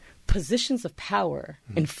 Positions of power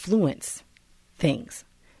influence things.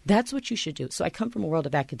 That's what you should do. So I come from a world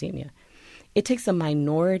of academia. It takes a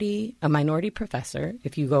minority professor,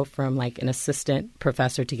 if you go from like an assistant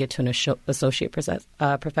professor to get to an associate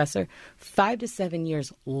professor, 5 to 7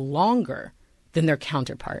 years longer than their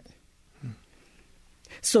counterpart.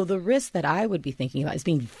 So the risk that I would be thinking about is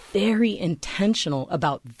being very intentional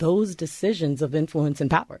about those decisions of influence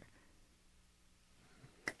and power.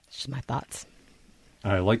 Just my thoughts.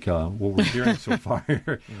 I like what we're hearing so far.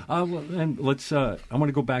 And let's. I want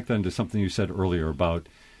to go back then to something you said earlier about.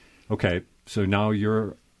 Okay, so now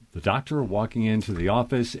you're the doctor walking into the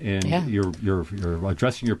office, and you're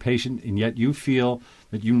addressing your patient, and yet you feel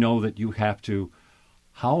that that you have to.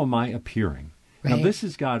 How am I appearing? Right. Now, this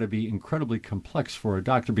has got to be incredibly complex for a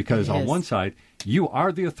doctor because on one side, you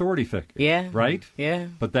are the authority figure, right? Yeah.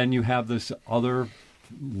 But then you have this other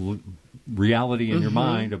reality in your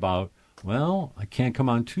mind about, well, I can't come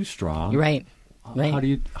on too strong. Right. How do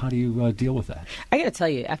you deal with that? I got to tell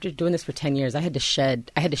you, after doing this for 10 years, I had to shed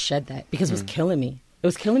that because it was killing me. It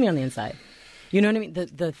was killing me on the inside. You know what I mean?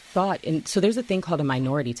 The thought, and so there's a thing called a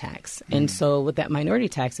minority tax. And so what that minority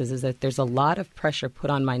tax is that there's a lot of pressure put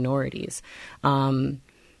on minorities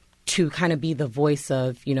to kind of be the voice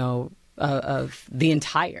of, of the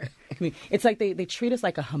entire. I mean, it's like they treat us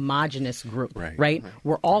like a homogenous group, right?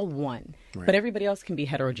 We're all one, but everybody else can be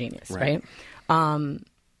heterogeneous, right?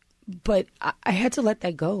 But I had to let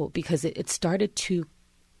that go because it started to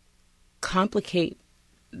complicate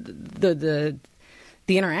the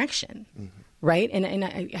interaction. Right. And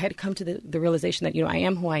I had to come to the realization that, I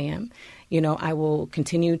am who I am. I will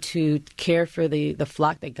continue to care for the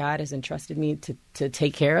flock that God has entrusted me to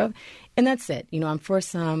take care of. And that's it. I'm for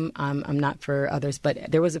some, I'm not for others.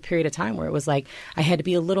 But there was a period of time where it was like I had to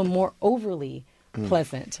be a little more overly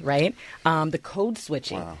pleasant. Right. The code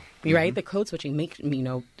switching. Wow. Right. The code switching.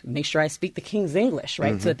 Make sure I speak the King's English.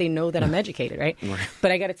 Right. So that they know that I'm educated. Right.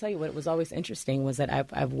 But I got to tell you, what was always interesting was that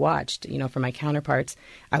I've watched, for my counterparts,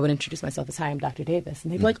 I would introduce myself as, hi, I'm Dr. Davis.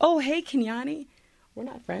 And they'd be like, oh, hey, Kenyani. We're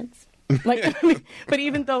not friends. But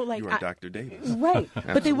even though you are Dr. Davis. Right.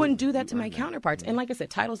 But they wouldn't do that to my counterparts. And like I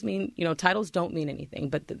said, titles don't mean anything,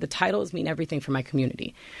 but the titles mean everything for my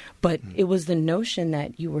community. But it was the notion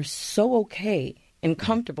that you were so okay and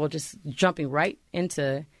comfortable just jumping right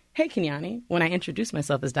into, hey, Kenyani, when I introduced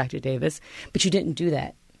myself as Dr. Davis, but you didn't do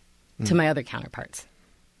that to my other counterparts.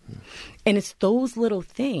 And it's those little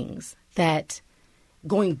things that,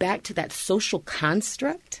 going back to that social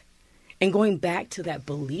construct and going back to that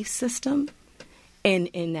belief system, and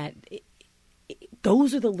that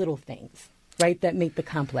those are the little things, right, that make the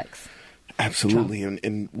complex. Absolutely.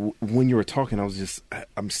 And when you were talking, I was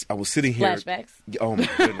sitting here. Flashbacks. Oh my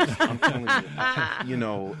goodness! I'm telling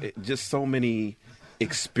you, just so many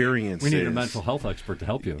experiences. We need a mental health expert to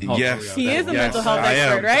help you. Yes, he is a mental health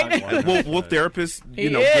expert, right? Well, therapists,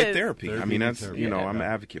 get therapy. I mean, that's I'm an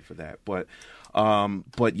advocate for that. But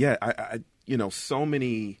yeah, I so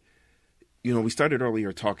many. We started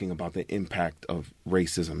earlier talking about the impact of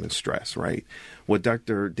racism and stress, right? What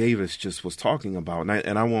Dr. Davis just was talking about,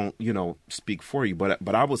 and I won't, speak for you, but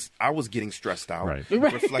I was getting stressed out, right.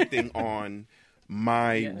 reflecting on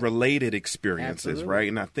my related experiences, Absolutely. right?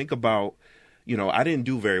 And I think about, I didn't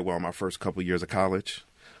do very well my first couple of years of college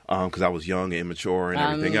because I was young and immature and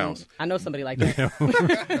everything else. I know somebody like that.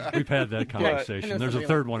 We've had that conversation. There's a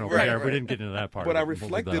third one over there. Right. We didn't get into that part. But I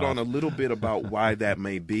reflected on a little bit about why that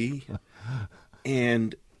may be.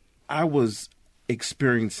 And I was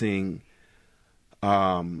experiencing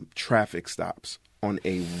traffic stops on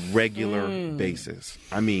a regular basis.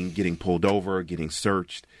 I mean, getting pulled over, getting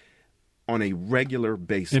searched on a regular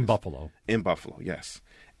basis. In Buffalo. In Buffalo, yes.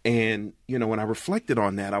 And, when I reflected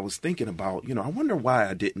on that, I was thinking about, I wonder why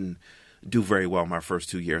I didn't do very well my first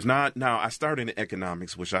 2 years. Now I started in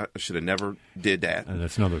economics, which I should have never did that. And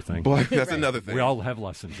that's another thing. But that's another thing. We all have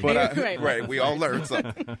lessons. But right, we all learn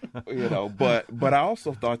something. But I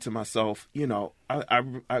also thought to myself,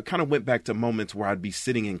 I kind of went back to moments where I'd be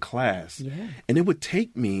sitting in class, and it would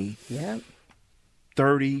take me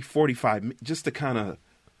 30, 45 minutes just to kind of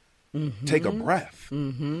take a breath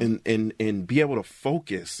and be able to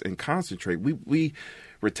focus and concentrate. We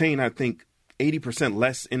retain, I think, 80%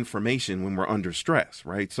 less information when we're under stress,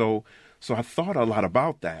 right? So I thought a lot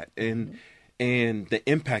about that and the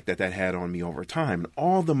impact that had on me over time. And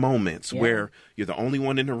all the moments where you're the only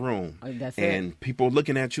one in the room and people are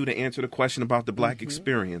looking at you to answer the question about the Black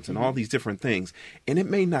experience and all these different things. And it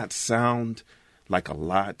may not sound like a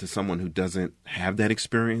lot to someone who doesn't have that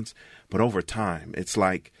experience, but over time, it's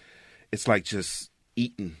like just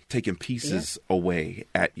taking pieces away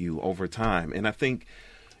at you over time. And I think,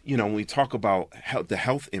 when we talk about the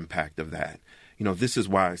health impact of that, this is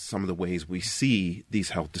why some of the ways we see these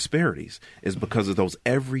health disparities is because of those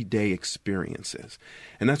everyday experiences.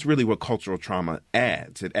 And that's really what cultural trauma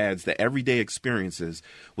adds. It adds the everyday experiences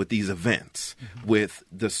with these events, with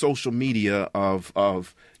the social media of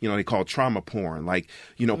they call trauma porn,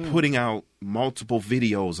 putting out multiple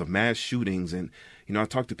videos of mass shootings. And, I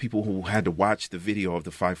talked to people who had to watch the video of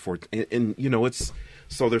the 5/4. And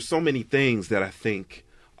so there's so many things that I think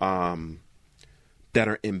that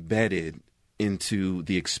are embedded into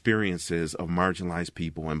the experiences of marginalized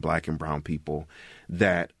people and Black and brown people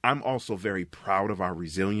that I'm also very proud of our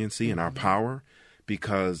resiliency and our power,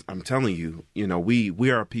 because I'm telling you, we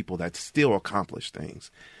are people that still accomplish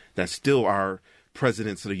things, that still are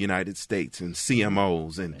presidents of the United States and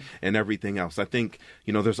CMOs and everything else. I think,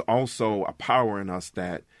 there's also a power in us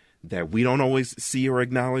that we don't always see or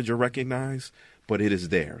acknowledge or recognize, but it is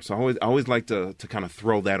there. So I always like to kind of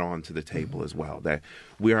throw that onto the table as well, that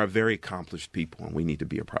we are a very accomplished people and we need to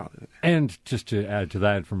be proud of it. And just to add to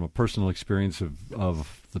that, from a personal experience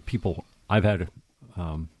of the people I've had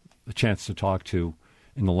a chance to talk to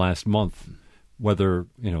in the last month, whether,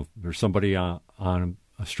 there's somebody on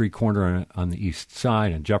a street corner on the east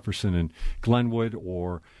side, on Jefferson and Glenwood,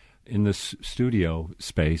 or in this studio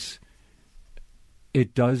space,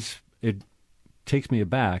 it takes me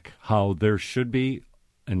aback how there should be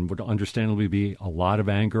and would understandably be a lot of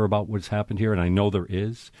anger about what's happened here, and I know there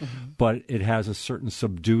is, but it has a certain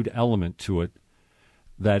subdued element to it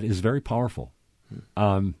that is very powerful.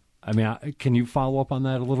 Can you follow up on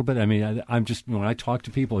that a little bit? I'm just, when I talk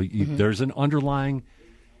to people, there's an underlying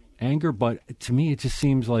anger, but to me it just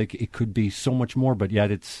seems like it could be so much more, but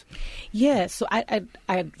yet it's... Yeah, so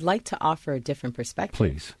I'd like to offer a different perspective.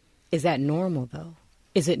 Please. Is that normal, though?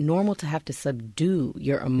 Is it normal to have to subdue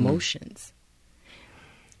your emotions?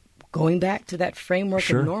 Going back to that framework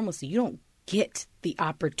of normalcy, you don't get the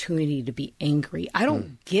opportunity to be angry. I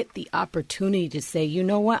don't get the opportunity to say, you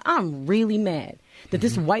know what, I'm really mad that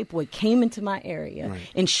this white boy came into my area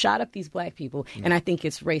and shot up these Black people, and I think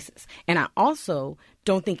it's racist. And I also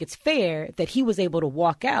don't think it's fair that he was able to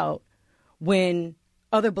walk out when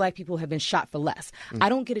other Black people have been shot for less. I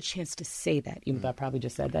don't get a chance to say that, even though I probably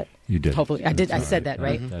just said that. You did. Hopefully. I did. That's I said that,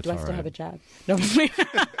 right? That's Do I still have a job? No.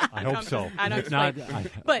 I hope so. I know. If not,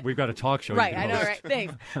 but we've got a talk show. Right, I know, right?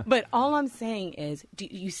 Thanks. But all I'm saying is, do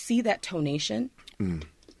you see that tonation?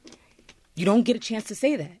 You don't get a chance to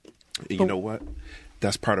say that. You know what?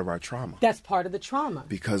 That's part of our trauma. That's part of the trauma.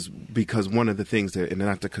 Because one of the things that, and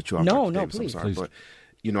not to cut you off. No, Davis, please. I'm sorry,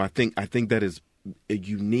 but I think that is a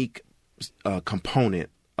unique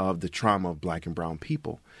component of the trauma of Black and brown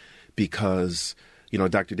people, because, you know,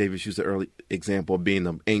 Dr. Davis used the early example of being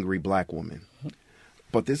an angry black woman.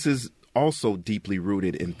 But this is also deeply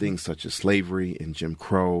rooted in things such as slavery and Jim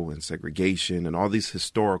Crow and segregation and all these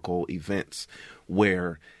historical events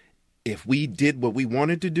where if we did what we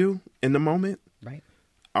wanted to do in the moment, right,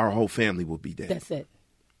 our whole family would be dead. That's it.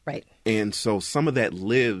 Right. And so some of that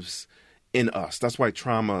lives in us. That's why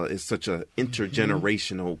trauma is such an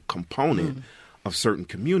intergenerational component of certain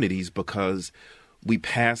communities, because we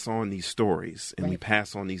pass on these stories and we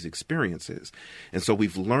pass on these experiences. And so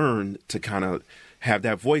we've learned to kind of have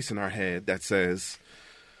that voice in our head that says,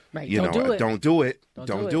 don't do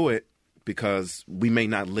it, because we may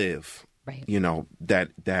not live, you know,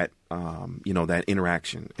 that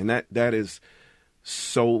interaction. And that is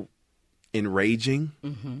so enraging,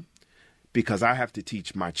 because I have to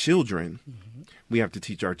teach my children, we have to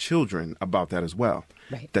teach our children about that as well,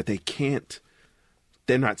 that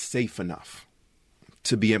they're not safe enough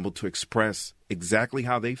to be able to express exactly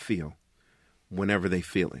how they feel whenever they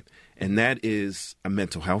feel it. And that is a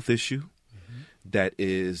mental health issue. That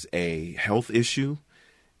is a health issue.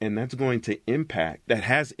 And that's going to that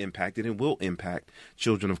has impacted and will impact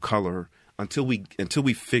children of color until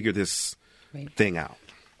we figure this thing out.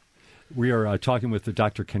 We are talking with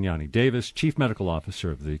Dr. Kenyani Davis, Chief Medical Officer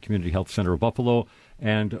of the Community Health Center of Buffalo,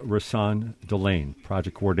 and Rasan Delane,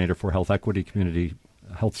 Project Coordinator for Health Equity Community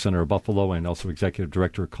Health Center of Buffalo, and also Executive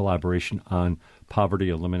Director of Collaboration on Poverty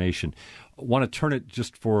Elimination. I want to turn it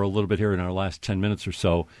just for a little bit here in our last 10 minutes or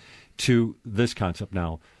so to this concept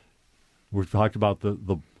now. We've talked about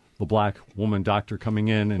the black woman doctor coming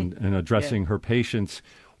in and addressing her patients.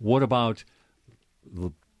 What about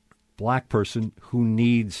the black person who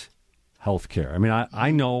needs health care? I mean,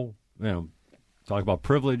 I know, talk about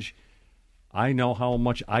privilege. I know how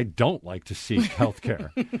much I don't like to seek health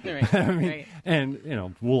care.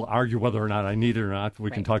 And, we'll argue whether or not I need it or not.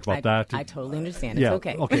 We can talk about that. I totally understand. It's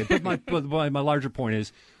okay. Okay. But my larger point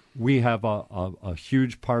is we have a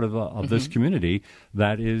huge part of this community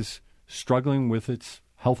that is struggling with its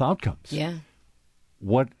health outcomes. Yeah.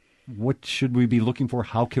 What should we be looking for?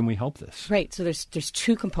 How can we help this? Right. So there's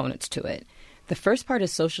two components to it. The first part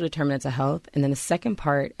is social determinants of health, and then the second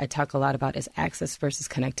part I talk a lot about is access versus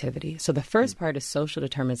connectivity. So the first part is social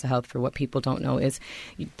determinants of health. For what people don't know is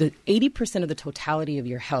the 80% of the totality of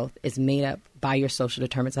your health is made up by your social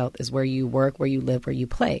determinants of health, is where you work, where you live, where you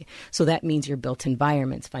play. So that means your built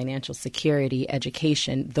environments, financial security,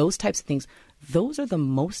 education, those types of things. Those are the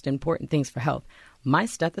most important things for health. My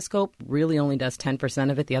stethoscope really only does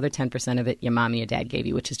 10% of it. The other 10% of it, your mom and your dad gave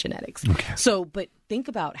you, which is genetics. Okay. So, but think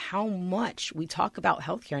about how much we talk about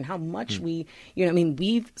healthcare and how much we've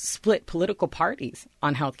split political parties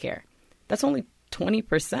on healthcare. That's only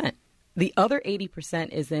 20%. The other 80%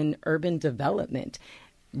 is in urban development,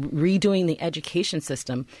 redoing the education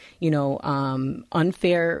system,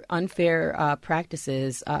 unfair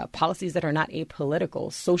practices, policies that are not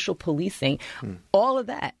apolitical, social policing, all of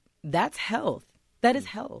that. That's health. That is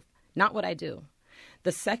health, not what I do.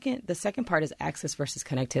 The second part is access versus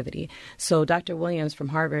connectivity. So Dr. Williams from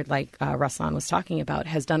Harvard, like Rasan was talking about,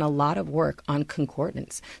 has done a lot of work on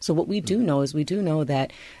concordance. So what we do know is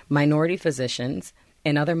that minority physicians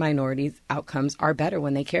and other minorities' outcomes are better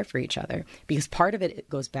when they care for each other, because part of it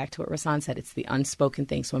goes back to what Rasan said. It's the unspoken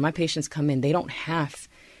thing. So when my patients come in, they don't have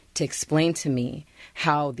to explain to me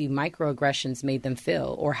how the microaggressions made them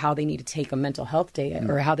feel, or how they need to take a mental health day,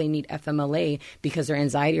 or how they need FMLA because their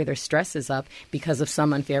anxiety or their stress is up because of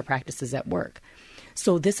some unfair practices at work.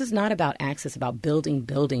 So this is not about access, about building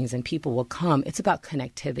buildings and people will come. It's about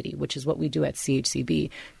connectivity, which is what we do at CHCB.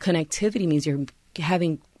 Connectivity means you're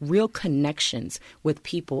having real connections with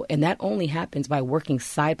people, and that only happens by working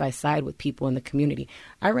side by side with people in the community.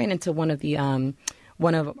 I ran into one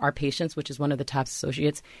of our patients, which is one of the top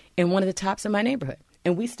associates, and one of the tops in my neighborhood.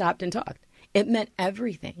 And we stopped and talked. It meant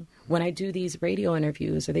everything. When I do these radio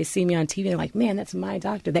interviews or they see me on TV, they're like, man, that's my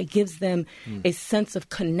doctor. That gives them a sense of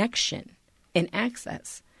connection and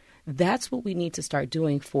access. That's what we need to start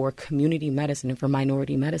doing for community medicine and for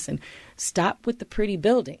minority medicine. Stop with the pretty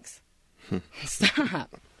buildings.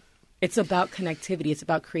 Stop. It's about connectivity. It's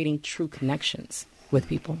about creating true connections with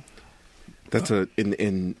people. That's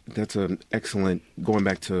an excellent, going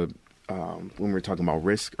back to when we were talking about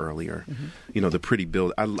risk earlier, the pretty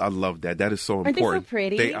build. I love that. That is so important. Aren't they so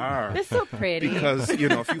pretty? They are. They're so pretty. Because, if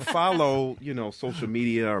you follow, social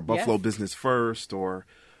media or Buffalo Business First or,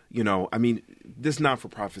 this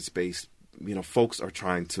not-for-profit space, folks are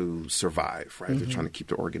trying to survive, right? They're trying to keep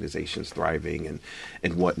their organizations thriving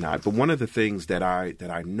and whatnot. But one of the things that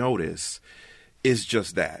I notice is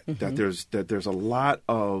just that there's a lot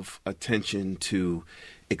of attention to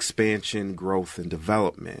expansion, growth, and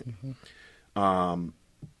development.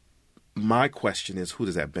 My question is, who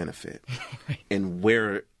does that benefit? And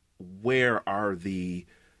where are the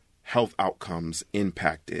health outcomes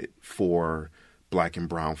impacted for Black and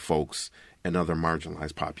brown folks and other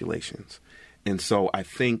marginalized populations? And so I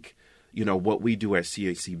think, what we do at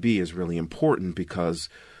CHCB is really important because,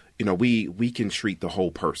 we can treat the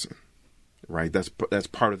whole person, right? That's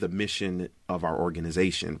part of the mission of our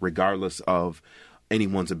organization, regardless of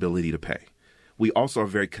anyone's ability to pay. We also are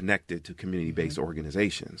very connected to community-based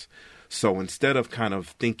organizations. So instead of kind of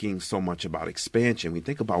thinking so much about expansion, we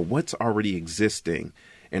think about what's already existing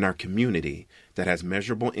in our community that has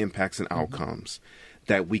measurable impacts and outcomes,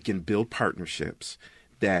 that we can build partnerships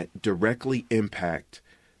that directly impact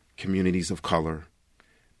communities of color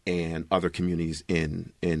and other communities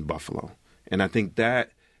in Buffalo. And I think that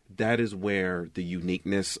is where the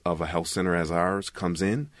uniqueness of a health center as ours comes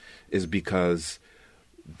in, is because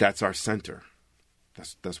that's our center.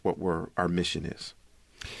 That's what our mission is.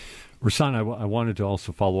 Rasan, I wanted to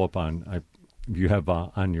also follow up on, you have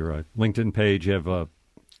on your LinkedIn page, you have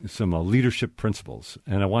some leadership principles,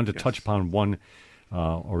 and I wanted to touch upon one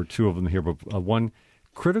or two of them here, but one,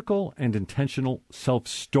 critical and intentional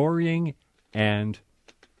self-storying and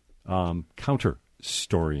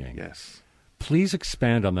counter-storying. Yes. Please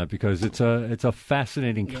expand on that, because it's a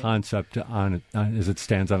fascinating concept as it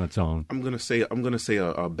stands on its own. I'm gonna say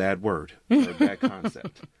a bad word, or a bad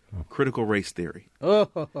concept. Critical race theory.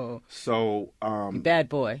 Oh, so bad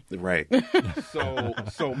boy. Right. So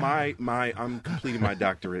I'm completing my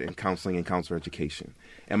doctorate in counseling and counselor education,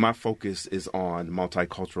 and my focus is on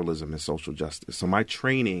multiculturalism and social justice. So my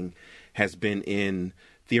training has been in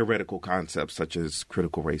theoretical concepts such as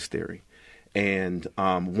critical race theory. And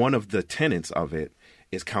one of the tenets of it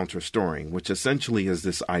is counter-storying, which essentially is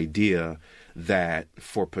this idea that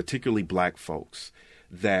for particularly Black folks,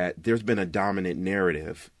 that there's been a dominant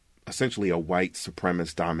narrative, essentially a white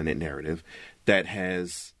supremacist dominant narrative, that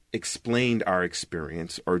has explained our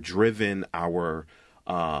experience or driven our,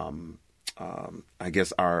 our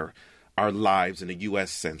lives in a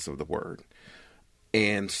U.S. sense of the word.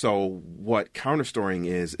 And so what counter-storying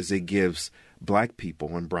is it gives Black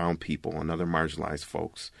people and brown people and other marginalized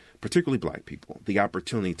folks, particularly Black people, the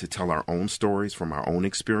opportunity to tell our own stories from our own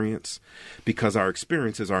experience, because our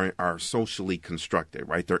experiences are socially constructed,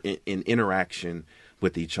 right? They're in interaction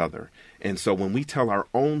with each other. And so when we tell our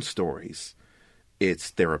own stories,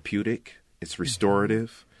 it's therapeutic, it's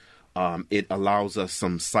restorative, it allows us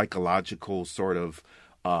some psychological sort of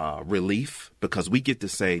relief, because we get to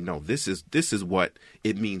say, no, this is what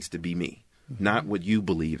it means to be me, not what you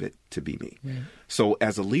believe it to be me. Yeah. So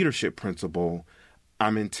as a leadership principle,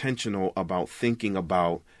 I'm intentional about thinking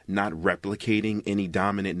about not replicating any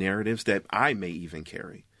dominant narratives that I may even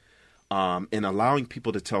carry, and allowing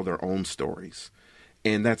people to tell their own stories.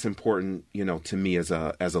 And that's important, to me as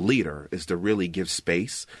a leader, is to really give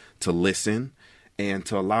space to listen and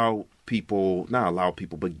to allow people,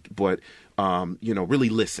 but really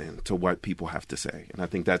listen to what people have to say. And I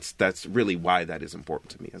think that's really why that is important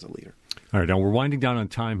to me as a leader. All right, now we're winding down on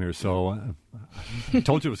time here, so I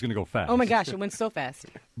told you it was going to go fast. Oh my gosh, it went so fast.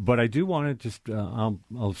 But I do want to just,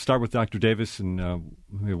 I'll start with Dr. Davis, and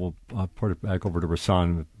maybe we'll put it back over to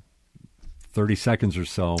Rasan, 30 seconds or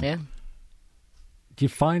so. Yeah. Do you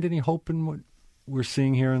find any hope in what we're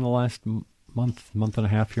seeing here in the last month and a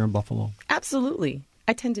half here in Buffalo? Absolutely.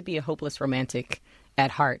 I tend to be a hopeless romantic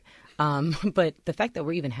at heart. But the fact that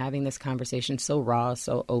we're even having this conversation so raw,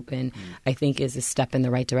 so open, I think is a step in the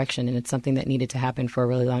right direction. And it's something that needed to happen for a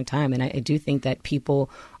really long time. And I do think that people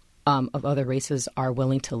of other races are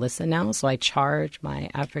willing to listen now. So I charge my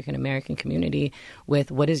African American community with,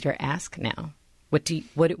 what is your ask now? What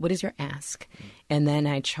is your ask? And then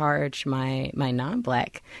I charge my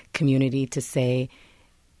non-Black community to say,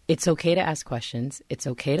 it's okay to ask questions. It's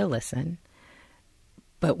okay to listen.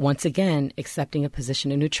 But once again, accepting a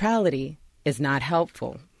position of neutrality is not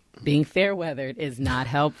helpful. Being fair-weathered is not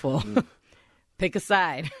helpful. Pick a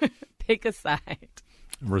side. Pick a side.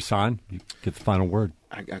 Rasan, you get the final word.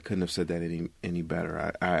 I couldn't have said that any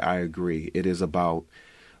better. I agree. It is about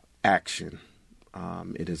action.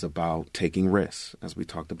 It is about taking risks, as we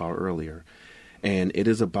talked about earlier. And it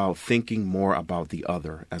is about thinking more about the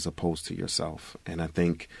other as opposed to yourself. And I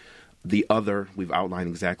think the other, we've outlined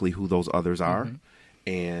exactly who those others are. Mm-hmm.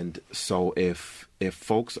 And so if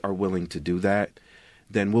folks are willing to do that,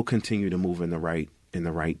 then we'll continue to move in the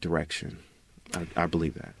right direction. I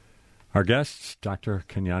believe that. Our guests, Dr.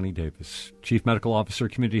 Kenyani Davis, Chief Medical Officer,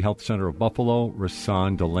 Community Health Center of Buffalo,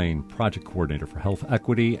 Rasan Delane, Project Coordinator for Health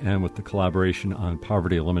Equity, and with the collaboration on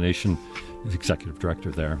poverty elimination, is Executive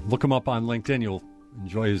Director there. Look them up on LinkedIn. You'll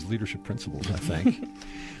enjoy his leadership principles, I think.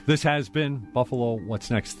 This has been Buffalo What's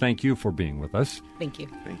Next. Thank you for being with us. Thank you.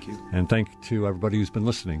 Thank you. And thank to everybody who's been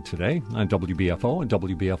listening today on WBFO and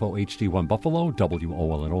WBFO HD1 Buffalo,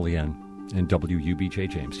 WOLN Olean, and WUBJ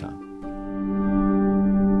Jamestown.